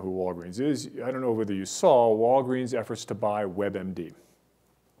Walgreens. You know who Walgreens is. I don't know whether you saw Walgreens' efforts to buy WebMD.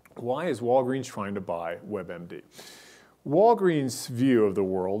 Why is Walgreens trying to buy WebMD? Walgreens' view of the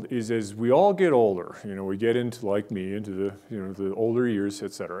world is as we all get older, you know, we get into, like me, into the, you know, the older years,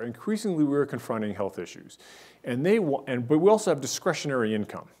 et cetera, increasingly we're confronting health issues. And but we also have discretionary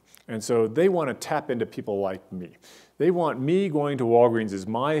income. And so they want to tap into people like me. They want me going to Walgreens as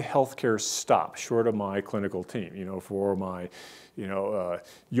my healthcare stop, short of my clinical team, you know, for my, you know,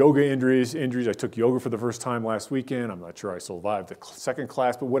 yoga injuries. I took yoga for the first time last weekend. I'm not sure I survived the second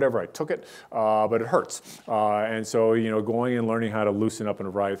class, but whatever, I took it, but it hurts. And so, you know, going and learning how to loosen up in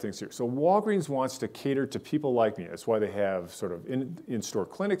a variety of things here. So Walgreens wants to cater to people like me. That's why they have sort of in-store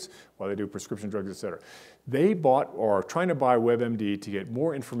clinics, why they do prescription drugs, et cetera. They bought or are trying to buy WebMD to get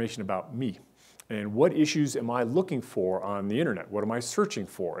more information about me. And what issues am I looking for on the internet? What am I searching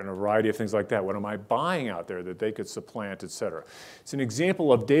for? And a variety of things like that. What am I buying out there that they could supplant, et cetera? It's an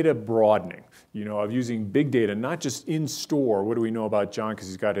example of data broadening, you know, of using big data, not just in store. What do we know about John because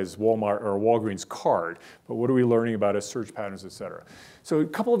he's got his Walmart or Walgreens card, but what are we learning about his search patterns, et cetera? So a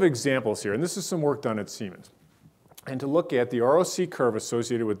couple of examples here, and this is some work done at Siemens. And to look at the ROC curve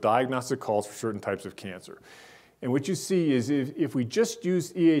associated with diagnostic calls for certain types of cancer. And what you see is if we just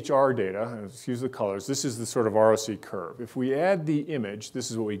use EHR data, excuse the colors, this is the sort of ROC curve. If we add the image,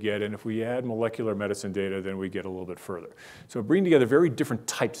 this is what we get, and if we add molecular medicine data, then we get a little bit further. So bring together very different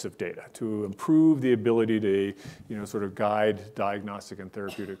types of data to improve the ability to, you know, sort of guide diagnostic and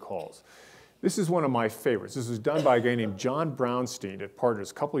therapeutic calls. This is one of my favorites. This was done by a guy named John Brownstein at Partners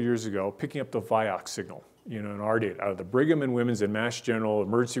a couple of years ago, picking up the Vioxx signal, you know, in our data, out of the Brigham and Women's and Mass General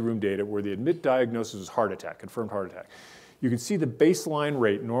emergency room data where the admit diagnosis was heart attack, confirmed heart attack. You can see the baseline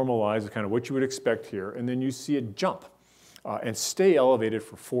rate normalized, kind of what you would expect here, and then you see it jump and stay elevated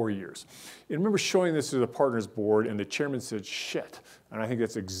for 4 years. I remember showing this to the Partners board, and the chairman said, shit, and I think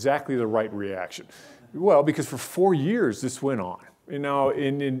that's exactly the right reaction. Well, because for 4 years this went on. And now,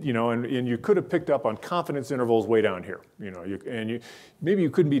 and you could have picked up on confidence intervals way down here, you know, maybe you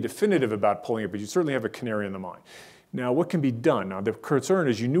couldn't be definitive about pulling it, but you certainly have a canary in the mine. Now, what can be done? Now, the concern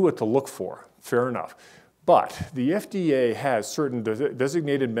is you knew what to look for, fair enough. But the FDA has certain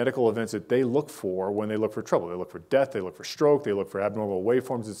designated medical events that they look for when they look for trouble. They look for death, they look for stroke, they look for abnormal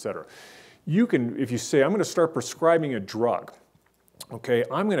waveforms, et cetera. You can, if you say, I'm going to start prescribing a drug, okay,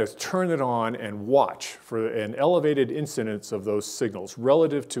 I'm going to turn it on and watch for an elevated incidence of those signals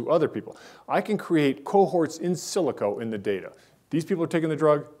relative to other people. I can create cohorts in silico in the data. These people are taking the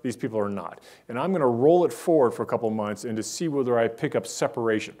drug, these people are not. And I'm going to roll it forward for a couple of months and to see whether I pick up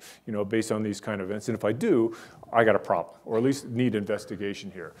separation, based on these kind of events. And if I do, I got a problem, or at least need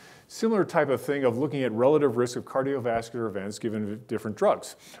investigation here. Similar type of thing of looking at relative risk of cardiovascular events given different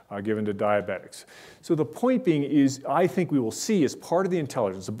drugs, given to diabetics. So the point being is, I think we will see as part of the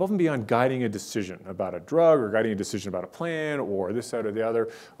intelligence, above and beyond guiding a decision about a drug or guiding a decision about a plan or this, that, or the other,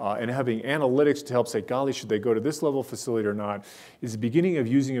 and having analytics to help say, golly, should they go to this level of facility or not, is the beginning of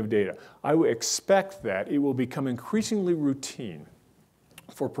using of data. I would expect that it will become increasingly routine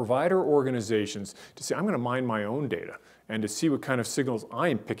for provider organizations to say, I'm going to mine my own data and to see what kind of signals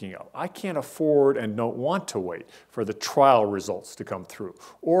I'm picking up. I can't afford and don't want to wait for the trial results to come through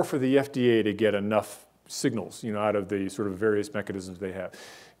or for the FDA to get enough signals out of the sort of various mechanisms they have.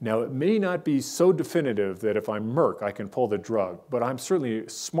 Now, it may not be so definitive that if I'm Merck, I can pull the drug, but I'm certainly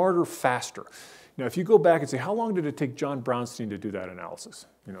smarter, faster. Now, if you go back and say, how long did it take John Brownstein to do that analysis?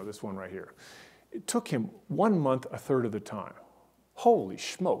 This one right here. It took him 1 month, a third of the time. Holy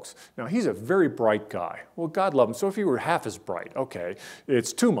smokes. Now, he's a very bright guy. Well, God love him. So if he were half as bright, okay,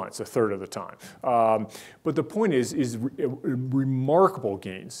 it's 2 months, a third of the time. But the point is remarkable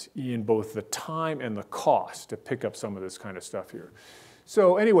gains in both the time and the cost to pick up some of this kind of stuff here.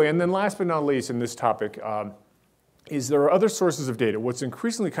 So anyway, and then last but not least in this topic, is there are other sources of data. What's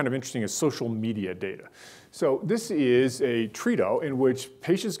increasingly kind of interesting is social media data. So this is a Treato in which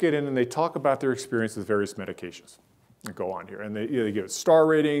patients get in and they talk about their experience with various medications that go on here. And they give it star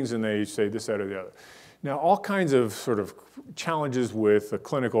ratings and they say this, that, or the other. Now, all kinds of sort of challenges with the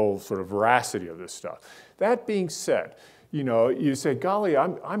clinical sort of veracity of this stuff. That being said, you say, golly,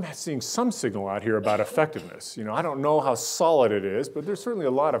 I'm seeing some signal out here about effectiveness. I don't know how solid it is, but there's certainly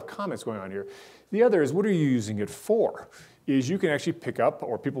a lot of comments going on here. The other is, what are you using it for? Is you can actually pick up,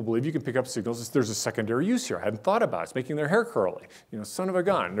 or people believe you can pick up signals. There's a secondary use here. I hadn't thought about it. It's making their hair curly. Son of a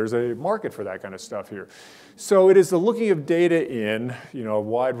gun. There's a market for that kind of stuff here. So it is the looking of data in a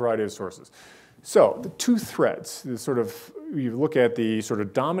wide variety of sources. So the two threads, you look at the sort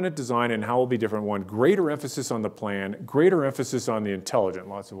of dominant design and how it will be different. One, greater emphasis on the plan, greater emphasis on the intelligent in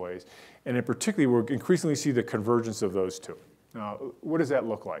lots of ways. And in particular, we'll increasingly see the convergence of those two. Now, what does that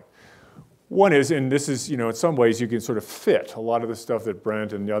look like? One is, and this is, in some ways you can sort of fit a lot of the stuff that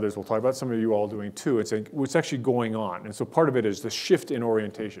Brent and the others will talk about, some of you all doing too, and saying what's actually going on. And so part of it is the shift in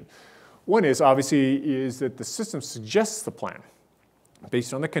orientation. One is, obviously, is that the system suggests the plan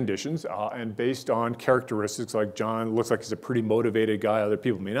based on the conditions and based on characteristics like John looks like he's a pretty motivated guy, other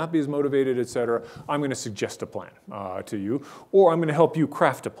people may not be as motivated, et cetera. I'm going to suggest a plan to you, or I'm going to help you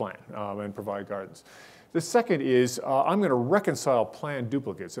craft a plan and provide guidance. The second is I'm going to reconcile plan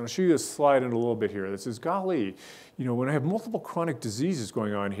duplicates. And I'll show you a slide in a little bit here that says, golly, when I have multiple chronic diseases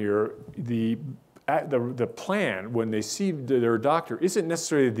going on here, the plan, when they see their doctor, isn't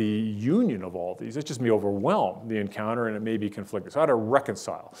necessarily the union of all these. It just may overwhelm the encounter and it may be conflicted. So how to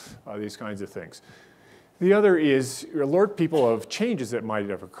reconcile these kinds of things. The other is alert people of changes that might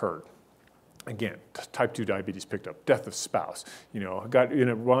have occurred. Again, type 2 diabetes picked up, death of spouse, wound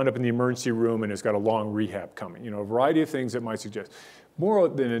up in the emergency room and has got a long rehab coming, a variety of things that might suggest. More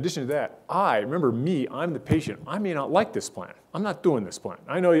in addition to that, remember me, I'm the patient. I may not like this plan. I'm not doing this plan.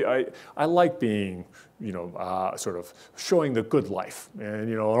 I know I like being, sort of showing the good life and,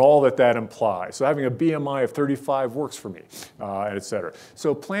 and all that implies. So having a BMI of 35 works for me, et cetera.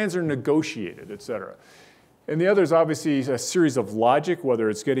 So plans are negotiated, et cetera. And the other is obviously a series of logic, whether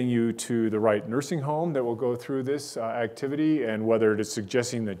it's getting you to the right nursing home that will go through this activity, and whether it is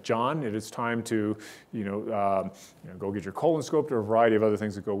suggesting that, John, it is time to go get your colon scoped, or a variety of other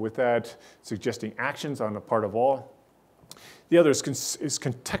things that go with that, suggesting actions on the part of all. The other is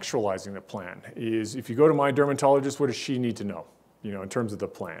contextualizing the plan. Is if you go to my dermatologist, what does she need to know, in terms of the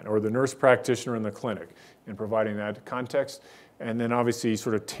plan, or the nurse practitioner in the clinic, and providing that context. And then obviously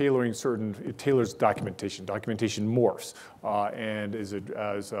sort of it tailors documentation. Documentation morphs and is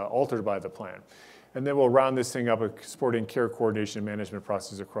altered by the plan. And then we'll round this thing up with supporting care coordination and management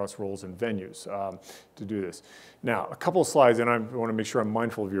processes across roles and venues to do this. Now, a couple of slides, and I want to make sure I'm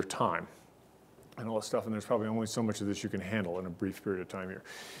mindful of your time. and all this stuff, and there's probably only so much of this you can handle in a brief period of time here,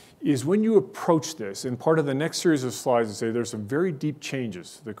 is when you approach this, and part of the next series of slides is say there's some very deep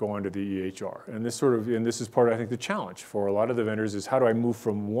changes that go onto the EHR. And this is part of, I think, the challenge for a lot of the vendors is how do I move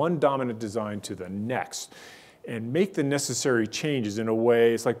from one dominant design to the next and make the necessary changes in a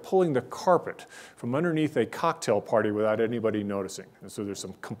way, it's like pulling the carpet from underneath a cocktail party without anybody noticing. And so there's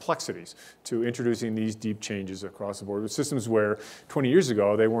some complexities to introducing these deep changes across the board with systems where 20 years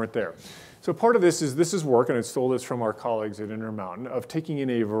ago they weren't there. So part of this is work, and I stole this from our colleagues at Intermountain, of taking in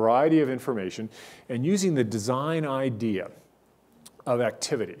a variety of information and using the design idea of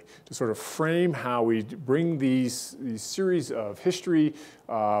activity to sort of frame how we bring these series of history,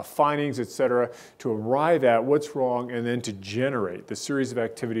 findings, et cetera, to arrive at what's wrong and then to generate the series of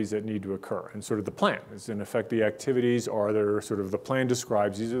activities that need to occur. And sort of the plan is, in effect, the activities are there, sort of the plan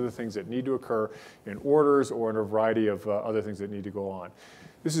describes these are the things that need to occur in orders or in a variety of other things that need to go on.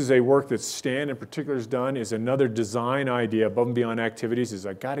 This is a work that Stan in particular has done, is another design idea above and beyond activities is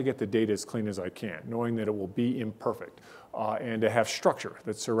I got to get the data as clean as I can, knowing that it will be imperfect, and to have structure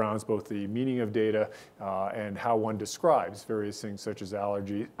that surrounds both the meaning of data and how one describes various things such as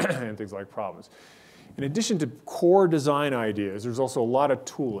allergy and things like problems. In addition to core design ideas, there's also a lot of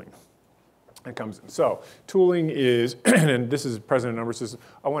tooling that comes in. So tooling is, and this is present in number systems,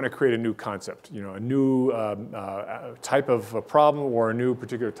 I want to create a new concept, a new type of a problem or a new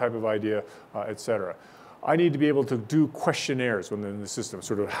particular type of idea, et cetera. I need to be able to do questionnaires within the system,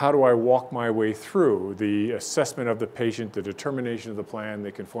 sort of how do I walk my way through the assessment of the patient, the determination of the plan,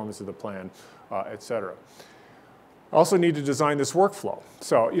 the conformance of the plan, et cetera. I also need to design this workflow.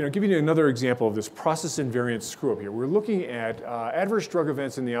 So, giving you another example of this process invariant screw up here. We're looking at adverse drug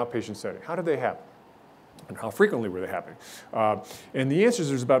events in the outpatient setting. How did they happen? And how frequently were they happening? And the answer is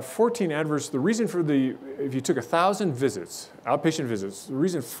there's about 14 adverse. The reason for if you took 1,000 visits, outpatient visits, the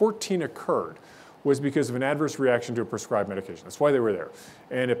reason 14 occurred was because of an adverse reaction to a prescribed medication. That's why they were there.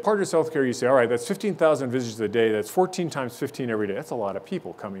 And at Partners Healthcare, you say, all right, that's 15,000 visits a day. That's 14 times 15 every day. That's a lot of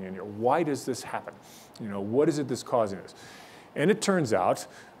people coming in here. Why does this happen? What is it that's causing this? And it turns out,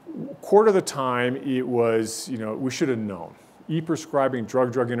 quarter of the time, it was, we should have known. E-prescribing,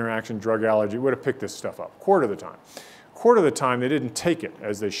 drug-drug interaction, drug allergy, would have picked this stuff up. Quarter of the time. Quarter of the time, they didn't take it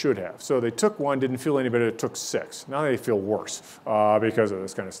as they should have. So they took one, didn't feel any better, it took 6. Now they feel worse because of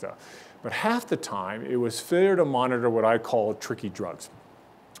this kind of stuff. But half the time, it was failure to monitor what I call tricky drugs.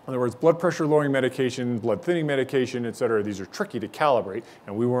 In other words, blood pressure lowering medication, blood thinning medication, et cetera, these are tricky to calibrate,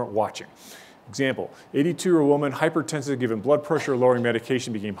 and we weren't watching. Example, 82-year-old woman, hypertensive, given blood pressure lowering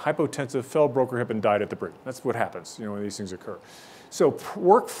medication, became hypotensive, fell, broke her hip, and died at the bridge. That's what happens when these things occur. So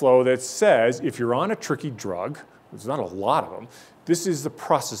workflow that says if you're on a tricky drug, there's not a lot of them, this is the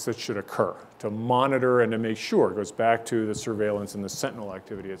process that should occur to monitor and to make sure. It goes back to the surveillance and the sentinel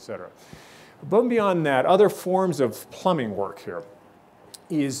activity, et cetera. Above and beyond that, other forms of plumbing work here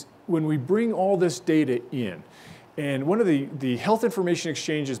is when we bring all this data in. And one of the health information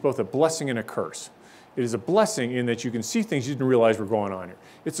exchange is both a blessing and a curse. It is a blessing in that you can see things you didn't realize were going on here.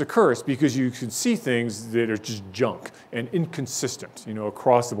 It's a curse because you can see things that are just junk and inconsistent,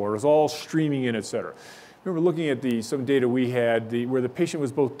 across the board. It's all streaming in, et cetera. I remember looking at some data we had where the patient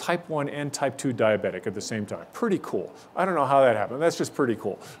was both type 1 and type 2 diabetic at the same time. Pretty cool. I don't know how that happened. That's just pretty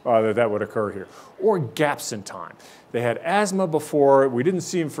cool that would occur here. Or gaps in time. They had asthma before. We didn't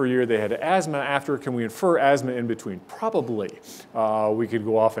see them for a year. They had asthma after. Can we infer asthma in between? Probably. We could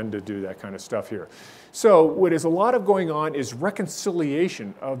go off and to do that kind of stuff here. So what is a lot of going on is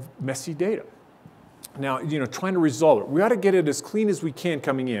reconciliation of messy data. Now, trying to resolve it. We ought to get it as clean as we can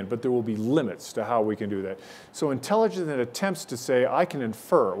coming in, but there will be limits to how we can do that. So intelligence that attempts to say, I can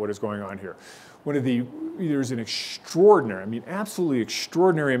infer what is going on here. There's an extraordinary, absolutely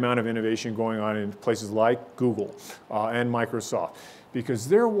extraordinary amount of innovation going on in places like Google and Microsoft, because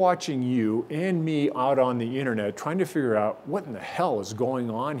they're watching you and me out on the internet trying to figure out what in the hell is going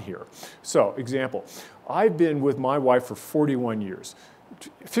on here. So, example, I've been with my wife for 41 years.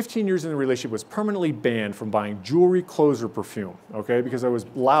 15 years in the relationship, was permanently banned from buying jewelry, clothes, or perfume, okay, because I was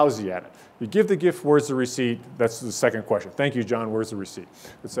lousy at it. You give the gift, where's the receipt? That's the second question. Thank you, John, where's the receipt,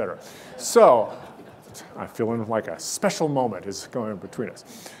 et cetera. So I'm feeling like a special moment is going between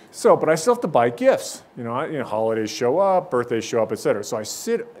us. So, but I still have to buy gifts. Holidays show up, birthdays show up, et cetera. So I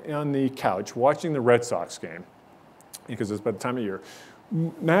sit on the couch watching the Red Sox game, because it's about the time of year,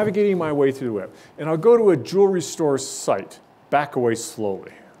 navigating my way through the web. And I'll go to a jewelry store site, back away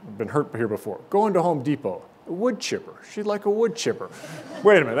slowly. I've been hurt here before. Go into Home Depot, a wood chipper. She'd like a wood chipper.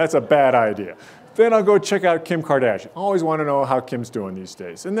 Wait a minute, that's a bad idea. Then I'll go check out Kim Kardashian. I always want to know how Kim's doing these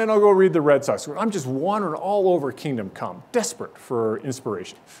days. And then I'll go read the Red Sox. I'm just wandering all over Kingdom Come, desperate for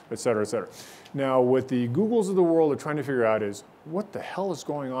inspiration, et cetera, et cetera. Now, what the Googles of the world are trying to figure out is, what the hell is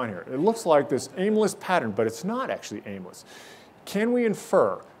going on here? It looks like this aimless pattern, but it's not actually aimless. Can we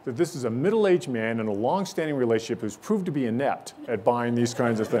infer that this is a middle-aged man in a long-standing relationship who's proved to be inept at buying these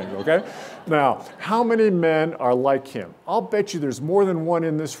kinds of things, okay? Now, how many men are like him? I'll bet you there's more than one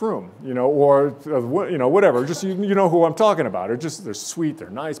in this room, you know, or, you know, whatever. Just, you know who I'm talking about. They're sweet,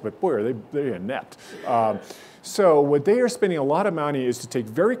 they're nice, but boy, are they're inept. So what they are spending a lot of money is to take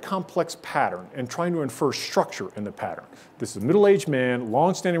very complex pattern and trying to infer structure in the pattern. This is a middle-aged man,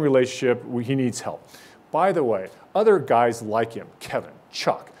 long-standing relationship, he needs help. By the way, other guys like him, Kevin,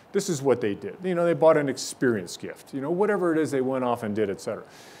 Chuck, this is what they did. You know, they bought an experience gift, you know, whatever it is they went off and did, et cetera.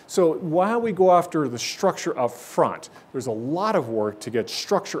 So while we go after the structure up front, there's a lot of work to get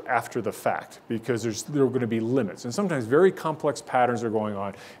structure after the fact because there are going to be limits. And sometimes very complex patterns are going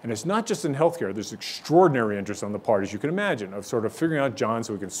on. And it's not just in healthcare. There's extraordinary interest on the part, as you can imagine, of sort of figuring out John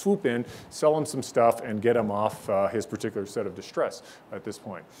so we can swoop in, sell him some stuff, and get him off his particular set of distress at this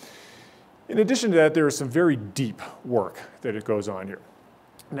point. In addition to that, there is some very deep work that it goes on here.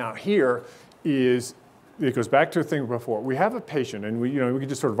 Now here is, it goes back to a thing before. We have a patient, and we can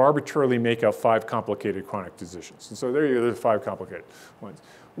just sort of arbitrarily make up 5 complicated chronic conditions. And so there you go, there's 5 complicated ones.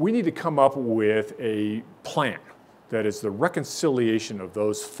 We need to come up with a plan that is the reconciliation of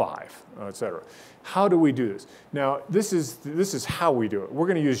those 5, et cetera. How do we do this? Now, this is how we do it. We're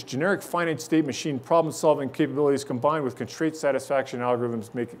going to use generic finite state machine problem-solving capabilities combined with constraint satisfaction algorithms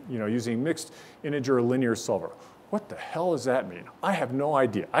using mixed integer linear solver. What the hell does that mean? I have no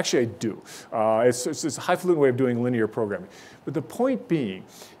idea. Actually, I do. It's a highfalutin way of doing linear programming. But the point being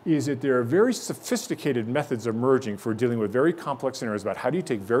is that there are very sophisticated methods emerging for dealing with very complex scenarios about how do you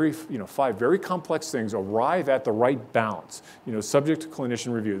take 5 very complex things, arrive at the right balance, subject to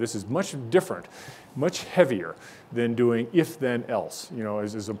clinician review. This is much different, much heavier than doing if, then, else,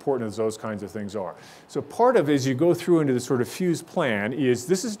 as important as those kinds of things are. So part of, as you go through into the sort of fused plan, is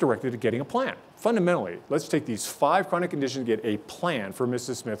this is directed at getting a plan. Fundamentally, let's take these 5 chronic conditions, get a plan for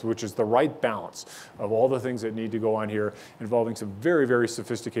Mrs. Smith, which is the right balance of all the things that need to go on here, involving some very, very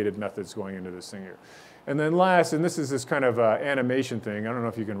sophisticated methods going into this thing here. And then last, and this is this kind of animation thing. I don't know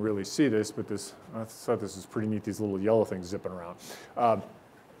if you can really see this, but I thought this was pretty neat, these little yellow things zipping around.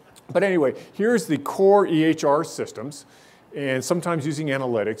 But anyway, here's the core EHR systems, and sometimes using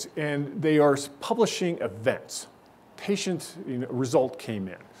analytics, and they are publishing events. Patient result came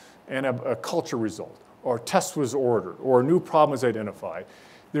in, and a culture result, or test was ordered, or a new problem was identified.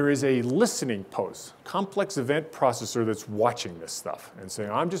 There is a listening post, complex event processor that's watching this stuff and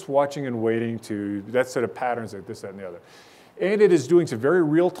saying, I'm just watching and waiting to that set of patterns like this, that, and the other. And it is doing some very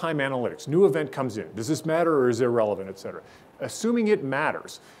real-time analytics. New event comes in. Does this matter or is it irrelevant, et cetera? Assuming it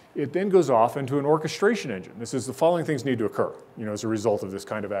matters, it then goes off into an orchestration engine. This is the following things need to occur, as a result of this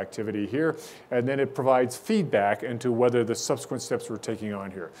kind of activity here. And then it provides feedback into whether the subsequent steps we're taking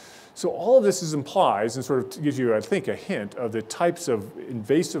on here. So all of this implies and sort of gives you, I think, a hint of the types of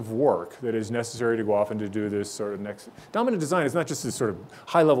invasive work that is necessary to go off and to do this sort of next. Dominant design is not just this sort of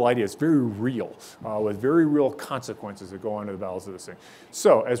high-level idea. It's very real, with very real consequences that go on to the bowels of this thing.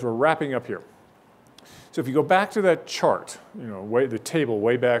 So as we're wrapping up here, so if you go back to that chart, the table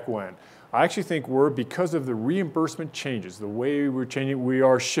way back when, I actually think because of the reimbursement changes, the way we're changing, we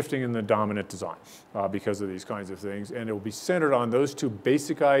are shifting in the dominant design because of these kinds of things. And it will be centered on those 2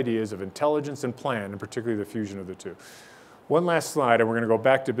 basic ideas of intelligence and plan, and particularly the fusion of the 2. One last slide, and we're going to go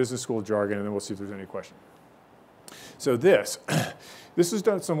back to business school jargon, and then we'll see if there's any question. So this is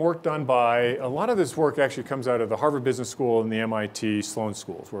some work done by, a lot of this work actually comes out of the Harvard Business School and the MIT Sloan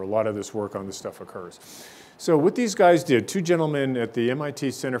Schools, where a lot of this work on this stuff occurs. So what these guys did, 2 gentlemen at the MIT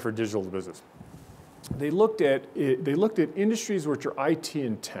Center for Digital Business, they looked at industries which are IT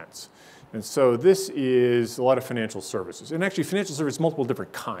intense. And so this is a lot of financial services. And actually financial services, multiple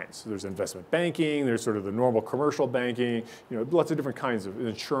different kinds. So there's investment banking, there's sort of the normal commercial banking, lots of different kinds of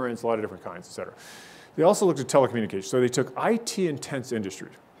insurance, a lot of different kinds, et cetera. They also looked at telecommunications. So they took IT intense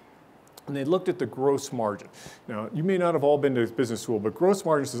industries. And they looked at the gross margin. Now, you may not have all been to business school, but gross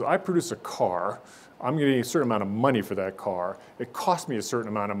margin says, I produce a car, I'm getting a certain amount of money for that car. It cost me a certain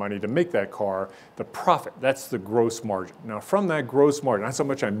amount of money to make that car. The profit, that's the gross margin. Now, from that gross margin, that's how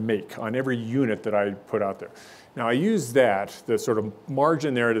much I make on every unit that I put out there. Now, I use that, the sort of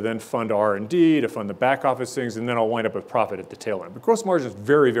margin there, to then fund R&D, to fund the back office things, and then I'll wind up with profit at the tail end. But gross margin is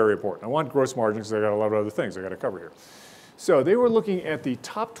very, very important. I want gross margin because I got a lot of other things I got to cover here. So they were looking at the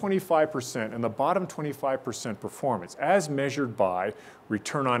top 25% and the bottom 25% performance as measured by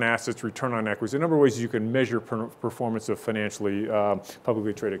return on assets, return on equities. A number of ways you can measure performance of financially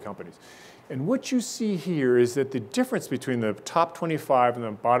publicly traded companies. And what you see here is that the difference between the top 25 and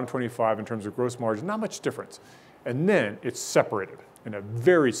the bottom 25 in terms of gross margin, not much difference. And then it's separated in a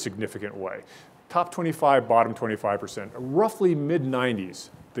very significant way. Top 25, bottom 25%, roughly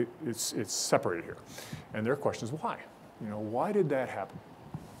mid-90s, it's separated here. And their question is why? Why did that happen?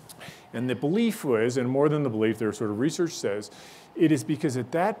 And the belief was, and more than the belief, their sort of research says, it is because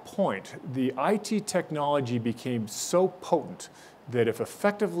at that point, the IT technology became so potent that if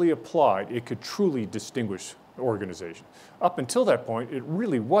effectively applied, it could truly distinguish the organization. Up until that point, it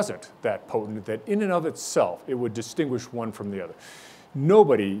really wasn't that potent that in and of itself, it would distinguish one from the other.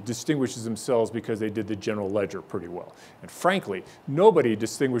 Nobody distinguishes themselves because they did the general ledger pretty well. And frankly, nobody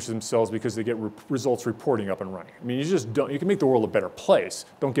distinguishes themselves because they get results reporting up and running. I mean, you just don't, you can make the world a better place,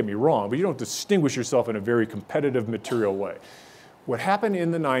 don't get me wrong, but you don't distinguish yourself in a very competitive material way. What happened in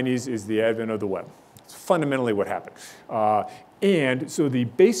the 90s is the advent of the web. It's fundamentally what happened. And so the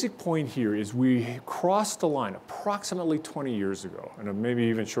basic point here is we crossed the line approximately 20 years ago, and maybe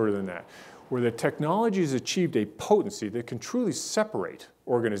even shorter than that, where the technology has achieved a potency that can truly separate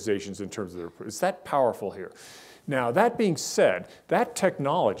organizations in terms of their, it's that powerful here. Now, that being said, that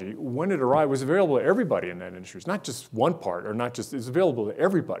technology, when it arrived, was available to everybody in that industry. It's not just one part, or not just, it's available to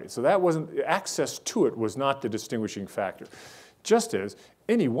everybody. So that wasn't, access to it was not the distinguishing factor. Just as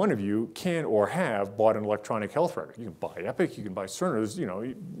any one of you can or have bought an electronic health record. You can buy Epic, you can buy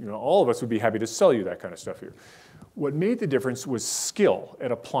Cerner, all of us would be happy to sell you that kind of stuff here. What made the difference was skill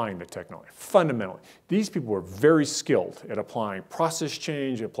at applying the technology, fundamentally. These people were very skilled at applying process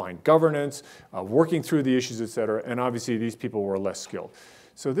change, applying governance, working through the issues, et cetera, and obviously these people were less skilled.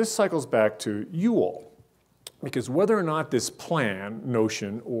 So this cycles back to you all, because whether or not this plan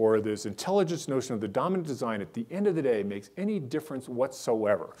notion or this intelligence notion of the dominant design at the end of the day makes any difference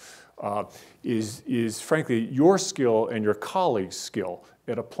whatsoever is frankly your skill and your colleagues' skill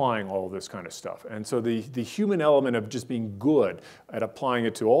at applying all of this kind of stuff. And so the human element of just being good at applying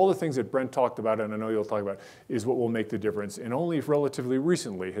it to all the things that Brent talked about, and I know you'll talk about, is what will make the difference. And only relatively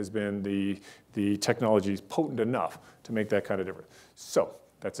recently has been the technology potent enough to make that kind of difference. So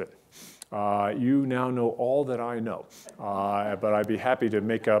that's it. You now know all that I know, but I'd be happy to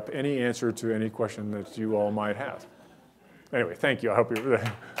make up any answer to any question that you all might have. Anyway, thank you. I hope you.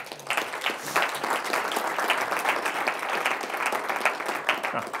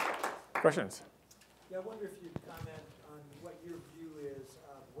 Questions? Yeah, I wonder if you'd comment on what your view is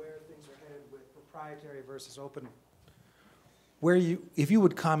of where things are headed with proprietary versus open. If you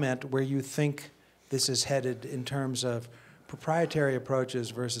would comment where you think this is headed in terms of proprietary approaches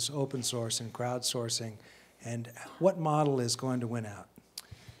versus open source and crowdsourcing, and what model is going to win out?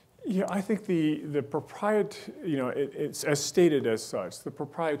 Yeah, I think the proprietary, it's as stated as such, the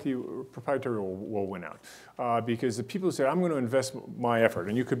proprietary will win out. Because the people who say, I'm going to invest my effort,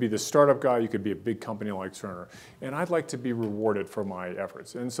 and you could be the startup guy, you could be a big company like Cerner, and I'd like to be rewarded for my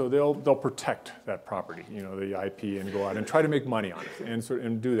efforts. And so they'll protect that property, the IP, and go out and try to make money on it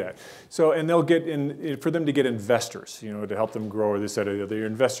and do that. So, and they'll get in, for them to get investors, to help them grow, or this, that, or the other, your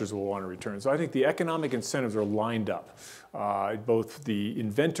investors will want to return. So I think the economic incentives are lined up. Both the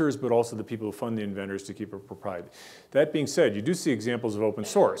inventors, but also the people who fund the inventors to keep it proprietary. That being said, you do see examples of open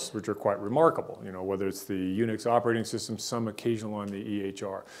source, which are quite remarkable, whether it's the Unix operating system, some occasional on the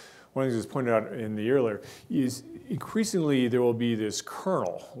EHR. One of the things that's pointed out in the earlier is increasingly there will be this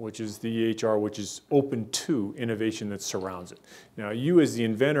kernel, which is the EHR, which is open to innovation that surrounds it. Now, you as the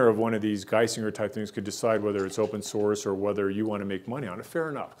inventor of one of these Geisinger type things could decide whether it's open source or whether you want to make money on it. Fair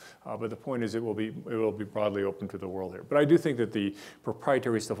enough. But the point is it will be broadly open to the world here. But I do think that the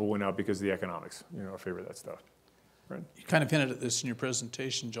proprietary stuff will win out because the economics, favor that stuff. Right? You kind of hinted at this in your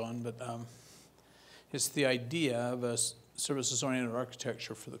presentation, John, but it's the idea of a services-oriented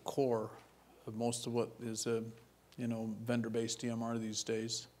architecture for the core of most of what is a vendor-based EMR these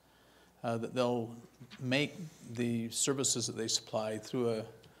days. That they'll make the services that they supply through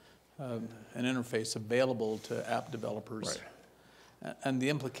an interface available to app developers. Right. And the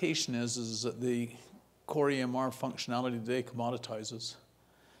implication is that the core EMR functionality today commoditizes,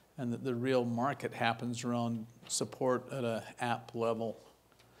 and that the real market happens around support at an app level.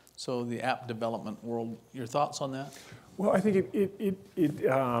 So the app development world, your thoughts on that? Well, I think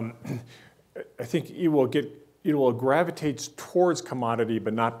I think it will get it will gravitate towards commodity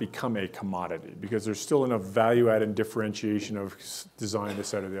but not become a commodity because there's still enough value add and differentiation of design this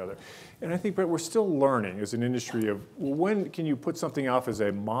side or the other. And I think, but we're still learning as an industry of, well, when can you put something off as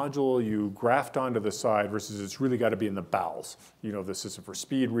a module you graft onto the side versus it's really got to be in the bowels, you know, of the system for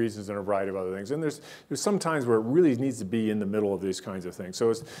speed reasons and a variety of other things. And there's some times where it really needs to be in the middle of these kinds of things. So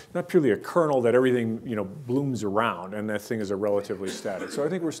it's not purely a kernel that everything, you know, blooms around and that thing is a relatively static. So I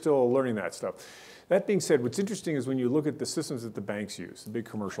think we're still learning that stuff. That being said, what's interesting is when you look at the systems that the banks use, the big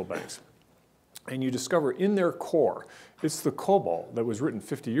commercial banks, and you discover in their core, it's the COBOL that was written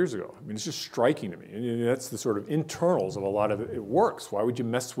 50 years ago. I mean, it's just striking to me. And that's the sort of internals of a lot of it. It works. Why would you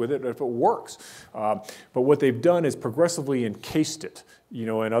mess with it if it works? But what they've done is progressively encased it, you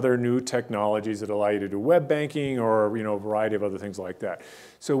know, in other new technologies that allow you to do web banking or, you know, a variety of other things like that.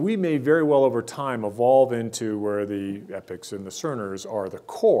 So we may very well over time evolve into where the Epics and the Cerners are the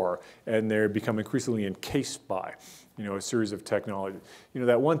core, and they become increasingly encased by, you know, a series of technology. You know,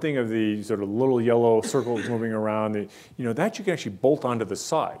 that one thing of the sort of little yellow circles moving around, you know, that you can actually bolt onto the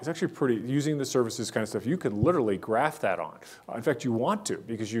side. It's actually pretty, using the services kind of stuff, you can literally graft that on. In fact, you want to,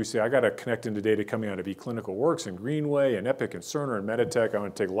 because you say, I got to connect into data coming out of eClinicalWorks and Greenway and Epic and Cerner and Meditech. I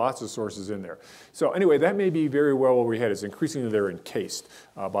want to take lots of sources in there. So anyway, that may be very well where we head. Is increasingly they're encased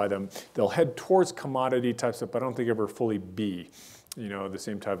by them. They'll head towards commodity type stuff, but I don't think ever fully be, you know, the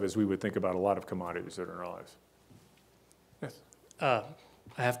same type as we would think about a lot of commodities that are in our lives. Yes. I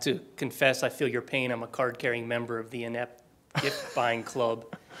have to confess, I feel your pain. I'm a card-carrying member of the inept gift buying club.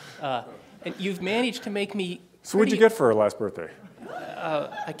 And you've managed to make me... So what'd you get for her last birthday?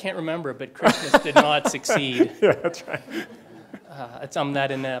 I can't remember, but Christmas did not succeed. Yeah, that's right. I'm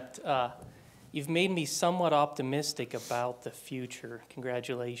that inept. You've made me somewhat optimistic about the future.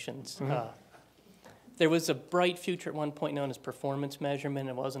 Congratulations. Mm-hmm. There was a bright future at one point known as performance measurement.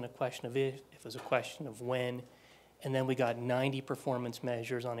 It wasn't a question of if, it was a question of when. And then we got 90 performance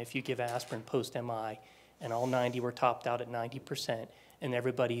measures on if you give aspirin post-MI, and all 90 were topped out at 90%. And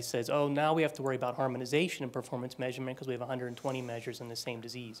everybody says, oh, now we have to worry about harmonization and performance measurement because we have 120 measures in the same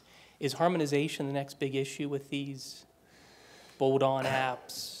disease. Is harmonization the next big issue with these bolt-on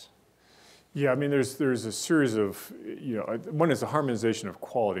apps? Yeah, I mean, there's a series of, you know, one is the harmonization of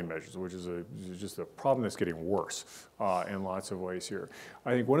quality measures, which is just a problem that's getting worse in lots of ways here.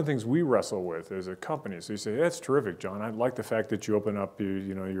 I think one of the things we wrestle with as a company, so you say, that's terrific, John. I like the fact that you open up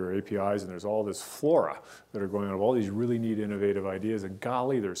your APIs and there's all this flora that are going on of all these really neat innovative ideas, and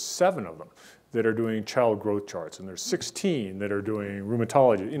golly, there's 7 of them that are doing child growth charts, and there's 16 that are doing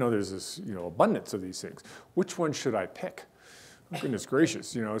rheumatology. You know, there's this, you know, abundance of these things. Which one should I pick? Goodness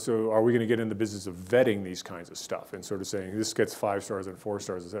gracious, you know, so are we going to get in the business of vetting these kinds of stuff and sort of saying this gets 5 stars and 4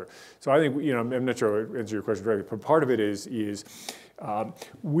 stars, et cetera? So I think, you know, I'm not sure I answer your question directly, but part of it is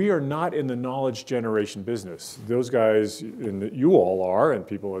we are not in the knowledge generation business. Those guys, you all are, and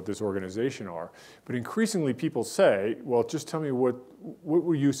people at this organization are, but increasingly people say, well, just tell me what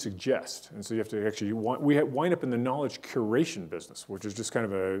will you suggest? And so you have to actually, we wind up in the knowledge curation business, which is just kind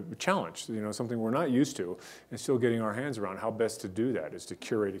of a challenge, you know, something we're not used to, and still getting our hands around how best to do that is to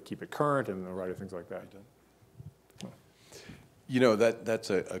curate it, keep it current, and a variety of things like that. You know,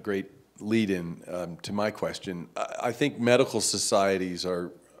 that's a great lead-in to my question. I think medical societies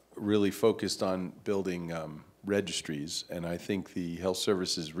are really focused on building registries, and I think the health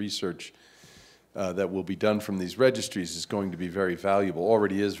services research that will be done from these registries is going to be very valuable,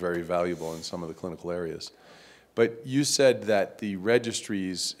 already is very valuable in some of the clinical areas. But you said that the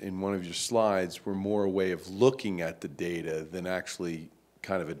registries in one of your slides were more a way of looking at the data than actually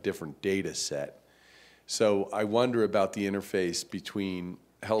kind of a different data set. So I wonder about the interface between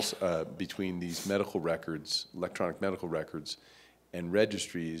between these medical records, electronic medical records, and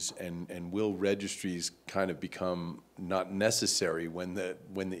registries, and will registries kind of become not necessary when the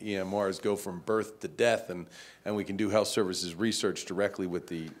EMRs go from birth to death, and we can do health services research directly with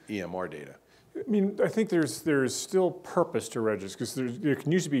the EMR data? I mean, I think there's still purpose to registers because there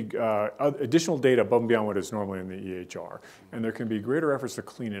can usually be additional data above and beyond what is normally in the EHR, and there can be greater efforts to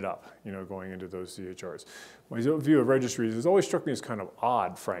clean it up, you know, going into those EHRs. My view of registries has always struck me as kind of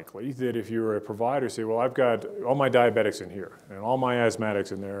odd, frankly, that if you're a provider, say, well, I've got all my diabetics in here, and all my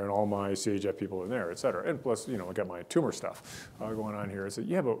asthmatics in there, and all my CHF people in there, et cetera, and plus, you know, I got my tumor stuff going on here. I said,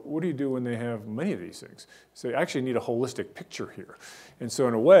 yeah, but what do you do when they have many of these things? So you actually need a holistic picture here. And so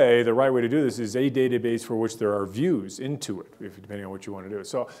in a way, the right way to do this is a database for which there are views into it, depending on what you want to do.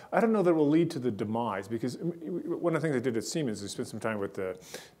 So I don't know that it will lead to the demise, because one of the things I did at Siemens is spend some time with the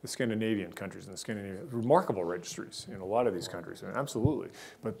Scandinavian countries and the Scandinavian, remarkable registries in a lot of these countries, and absolutely.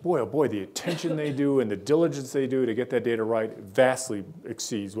 But boy, oh boy, the attention they do and the diligence they do to get that data right vastly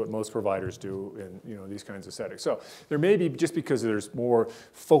exceeds what most providers do in these kinds of settings. So there may be, just because there's more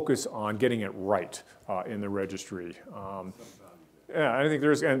focus on getting it right in the registry. Yeah, I think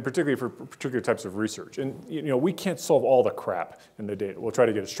there's, and particularly for particular types of research. And we can't solve all the crap in the data. We'll try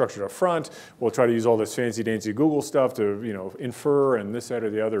to get it structured up front. We'll try to use all this fancy-dancy Google stuff to infer and this, that, or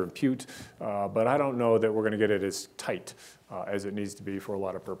the other, impute. But I don't know that we're going to get it as tight as it needs to be for a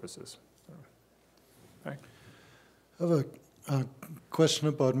lot of purposes. Okay. I have a question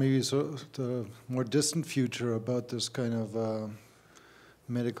about maybe the more distant future about this kind of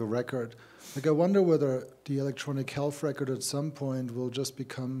medical record. Like, I wonder whether the electronic health record at some point will just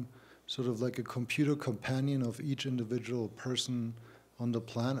become sort of like a computer companion of each individual person on the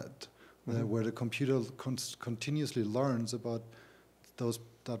planet, where the computer continuously learns about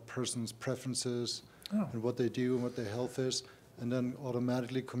that person's preferences and what they do and what their health is, and then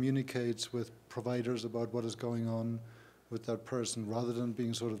automatically communicates with providers about what is going on with that person, rather than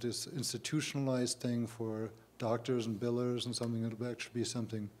being sort of this institutionalized thing for doctors and billers and something. It'll actually be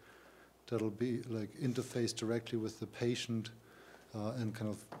something that'll be like interface directly with the patient and kind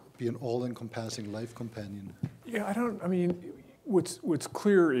of be an all-encompassing life companion. Yeah, what's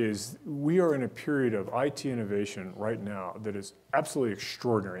clear is we are in a period of IT innovation right now that is absolutely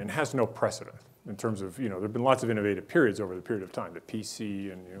extraordinary and has no precedent in terms of, there have been lots of innovative periods over the period of time, the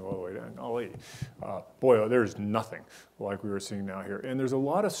PC and all the way down, boy, there's nothing like we were seeing now here. And there's a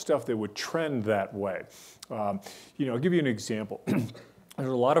lot of stuff that would trend that way. I'll give you an example. There's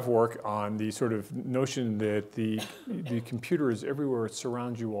a lot of work on the sort of notion that the computer is everywhere, it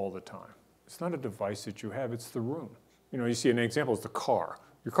surrounds you all the time. It's not a device that you have, it's the room. You see an example is the car.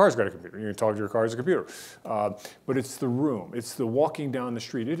 Your car's got a computer. You can talk to your car as a computer. But it's the room. It's the walking down the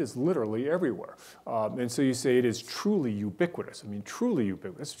street. It is literally everywhere. And so you say it is truly ubiquitous. Truly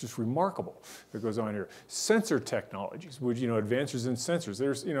ubiquitous. It's just remarkable that goes on here. Sensor technologies, which, advances in sensors.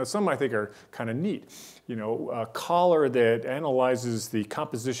 There's, some I think are kind of neat. A collar that analyzes the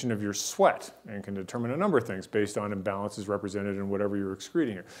composition of your sweat and can determine a number of things based on imbalances represented in whatever you're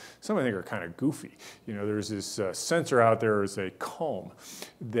excreting here. Some I think are kind of goofy. There's this sensor out there as a comb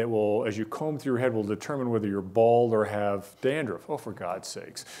that will, as you comb through your head, will determine whether you're bald or have dandruff. Oh, for God's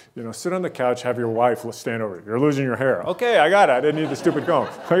sakes. Sit on the couch, have your wife stand over you. You're losing your hair. Okay, I got it. I didn't need the stupid comb.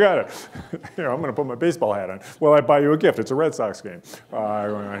 I got it. I'm going to put my baseball hat on. Well, I buy you a gift. It's a Red Sox game.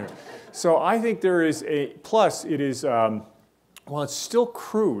 So I think there is plus it is, well, it's still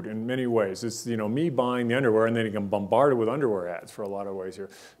crude in many ways. It's, me buying the underwear and then you can bombard it with underwear ads for a lot of ways here.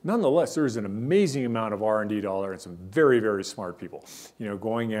 Nonetheless, there is an amazing amount of R&D dollar and some very, very smart people,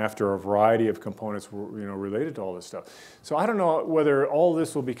 going after a variety of components, related to all this stuff. So I don't know whether all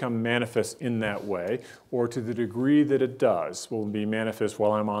this will become manifest in that way, or to the degree that it does will be manifest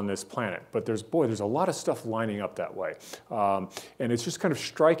while I'm on this planet. But there's a lot of stuff lining up that way. And it's just kind of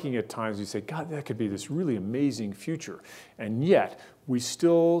striking at times. You say, God, that could be this really amazing future. And yet, we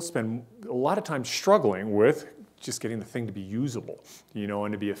still spend a lot of time struggling with just getting the thing to be usable,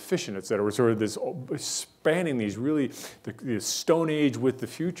 and to be efficient, et cetera. We're sort of this spanning these really, the Stone Age with the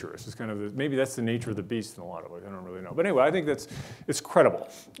future. It's just kind of, maybe that's the nature of the beast in a lot of ways. I don't really know. But anyway, I think it's credible.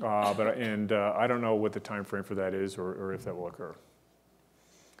 I don't know what the time frame for that is or if that will occur.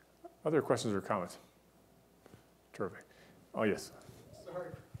 Other questions or comments? Terrific. Oh, yes. Sorry.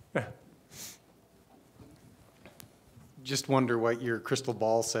 Yeah. Just wonder what your crystal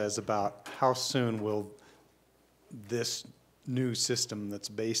ball says about how soon will this new system that's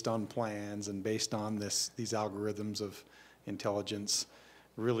based on plans and based on these algorithms of intelligence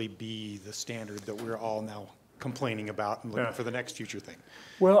really be the standard that we're all now complaining about and looking for the next future thing?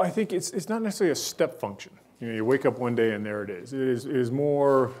 Well, I think it's not necessarily a step function. You wake up one day and there it is. It is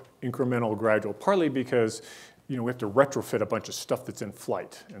more incremental, gradual, partly because we have to retrofit a bunch of stuff that's in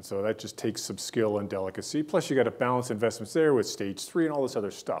flight. And so that just takes some skill and delicacy. Plus you got to balance investments there with stage 3 and all this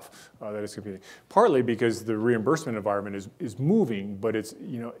other stuff that is competing. Partly because the reimbursement environment is moving, but it's,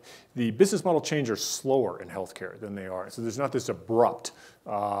 the business model change are slower in healthcare than they are. So there's not this abrupt,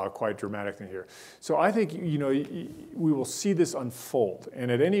 quite dramatic thing here. So I think, we will see this unfold. And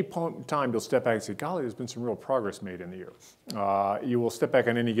at any point in time, you'll step back and say, golly, there's been some real progress made in the year. You will step back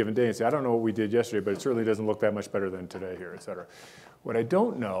on any given day and say, I don't know what we did yesterday, but it certainly doesn't look that much better than today here, et cetera. What I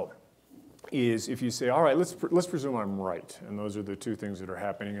don't know is if you say, all right, let's presume I'm right, and those are the two things that are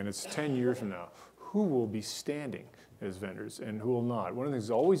happening, and it's 10 years from now, who will be standing as vendors and who will not. One of the things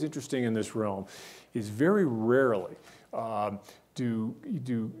that's always interesting in this realm is very rarely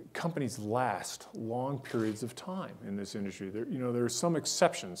do companies last long periods of time in this industry. There are some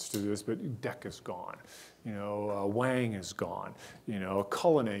exceptions to this, but DEC is gone. Wang is gone.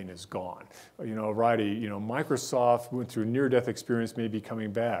 Cullinane is gone. Microsoft went through a near-death experience, maybe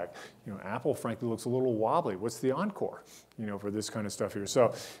coming back. Apple, frankly, looks a little wobbly. What's the encore, for this kind of stuff here?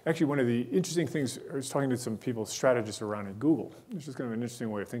 So actually, one of the interesting things, I was talking to some people, strategists around at Google. It's just kind of an interesting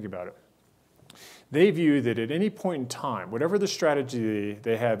way of thinking about it. They view that at any point in time, whatever the strategy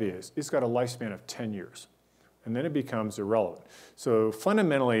they have is, it's got a lifespan of 10 years. And then it becomes irrelevant. So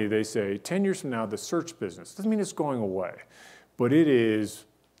fundamentally, they say 10 years from now, the search business, doesn't mean it's going away, but it is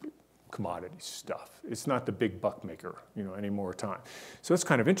commodity stuff. It's not the big buck maker, any more time. So it's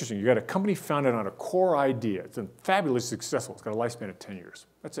kind of interesting. You got a company founded on a core idea. It's been fabulously successful. It's got a lifespan of 10 years.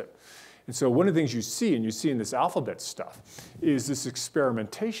 That's it. And so one of the things you see, and you see in this alphabet stuff, is this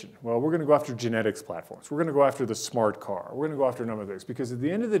experimentation. Well, we're going to go after genetics platforms. We're going to go after the smart car. We're going to go after a number of things. Because at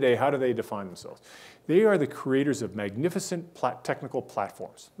the end of the day, how do they define themselves? They are the creators of magnificent technical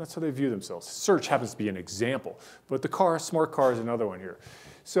platforms. That's how they view themselves. Search happens to be an example. But the car, smart car, is another one here.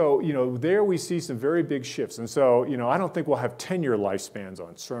 So, there we see some very big shifts. And so, I don't think we'll have 10-year lifespans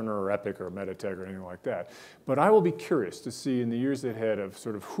on Cerner or Epic or Meditech or anything like that. But I will be curious to see in the years ahead of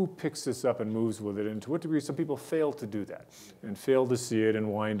sort of who picks this up and moves with it, and to what degree some people fail to do that and fail to see it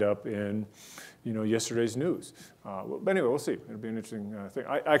and wind up in, yesterday's news. But anyway, we'll see. It'll be an interesting thing.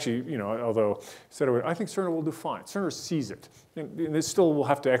 I actually, although I think Cerner will do fine. Cerner sees it. And it still will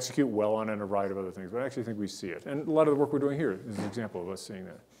have to execute well on it and a variety of other things, but I actually think we see it. And a lot of the work we're doing here is an example of us seeing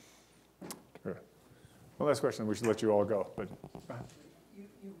that. Sure. One last question, we should let you all go. But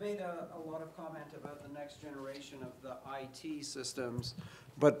You made a lot of comment about the next generation of the IT systems,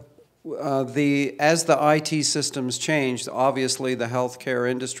 but as the IT systems change, obviously the healthcare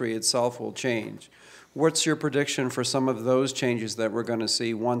industry itself will change. What's your prediction for some of those changes that we're going to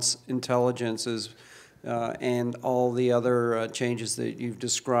see once intelligence is and all the other changes that you've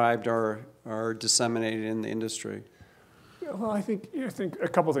described are disseminated in the industry? Yeah, well, I think a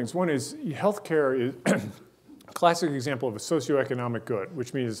couple things. One is healthcare is a classic example of a socioeconomic good,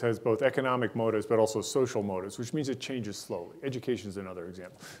 which means it has both economic motives but also social motives, which means it changes slowly. Education is another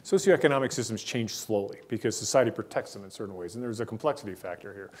example. Socioeconomic systems change slowly because society protects them in certain ways, and there's a complexity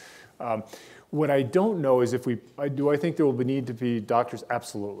factor here. What I don't know is do I think there will need to be doctors?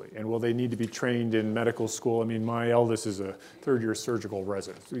 Absolutely. And will they need to be trained in medical school? I mean, my eldest is a third-year surgical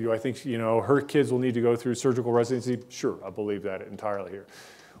resident. Do I think, her kids will need to go through surgical residency? Sure, I believe that entirely here.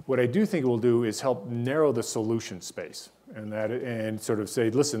 What I do think it will do is help narrow the solution space and sort of say,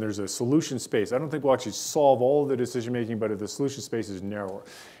 listen, there's a solution space. I don't think we'll actually solve all of the decision making, but if the solution space is narrower.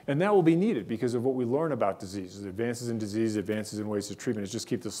 And that will be needed because of what we learn about diseases, advances in disease, advances in ways of treatment, is just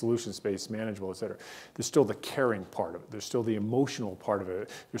keep the solution space manageable, et cetera. There's still the caring part of it. There's still the emotional part of it.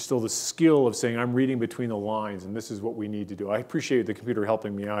 There's still the skill of saying, I'm reading between the lines and this is what we need to do. I appreciate the computer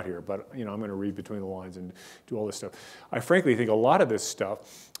helping me out here, but I'm going to read between the lines and do all this stuff. I frankly think a lot of this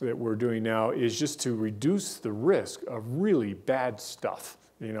stuff that we're doing now is just to reduce the risk of really bad stuff,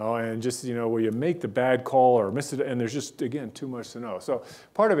 and just, where you make the bad call or miss it, and there's just, again, too much to know. So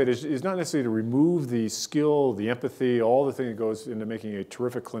part of it is not necessarily to remove the skill, the empathy, all the thing that goes into making a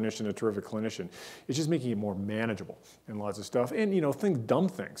terrific clinician. It's just making it more manageable in lots of stuff. And, dumb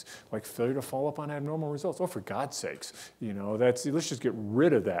things, like failure to follow up on abnormal results. Oh, for God's sakes, let's just get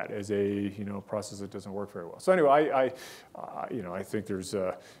rid of that as a, process that doesn't work very well. So anyway, I think there's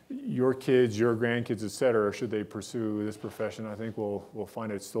your kids, your grandkids, et cetera, should they pursue this profession, I think we'll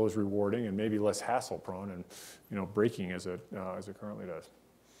find it still as rewarding and maybe less hassle prone and breaking as it currently does.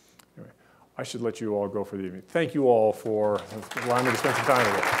 Anyway, I should let you all go for the evening. Thank you all for allowing me to spend some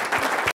time with you.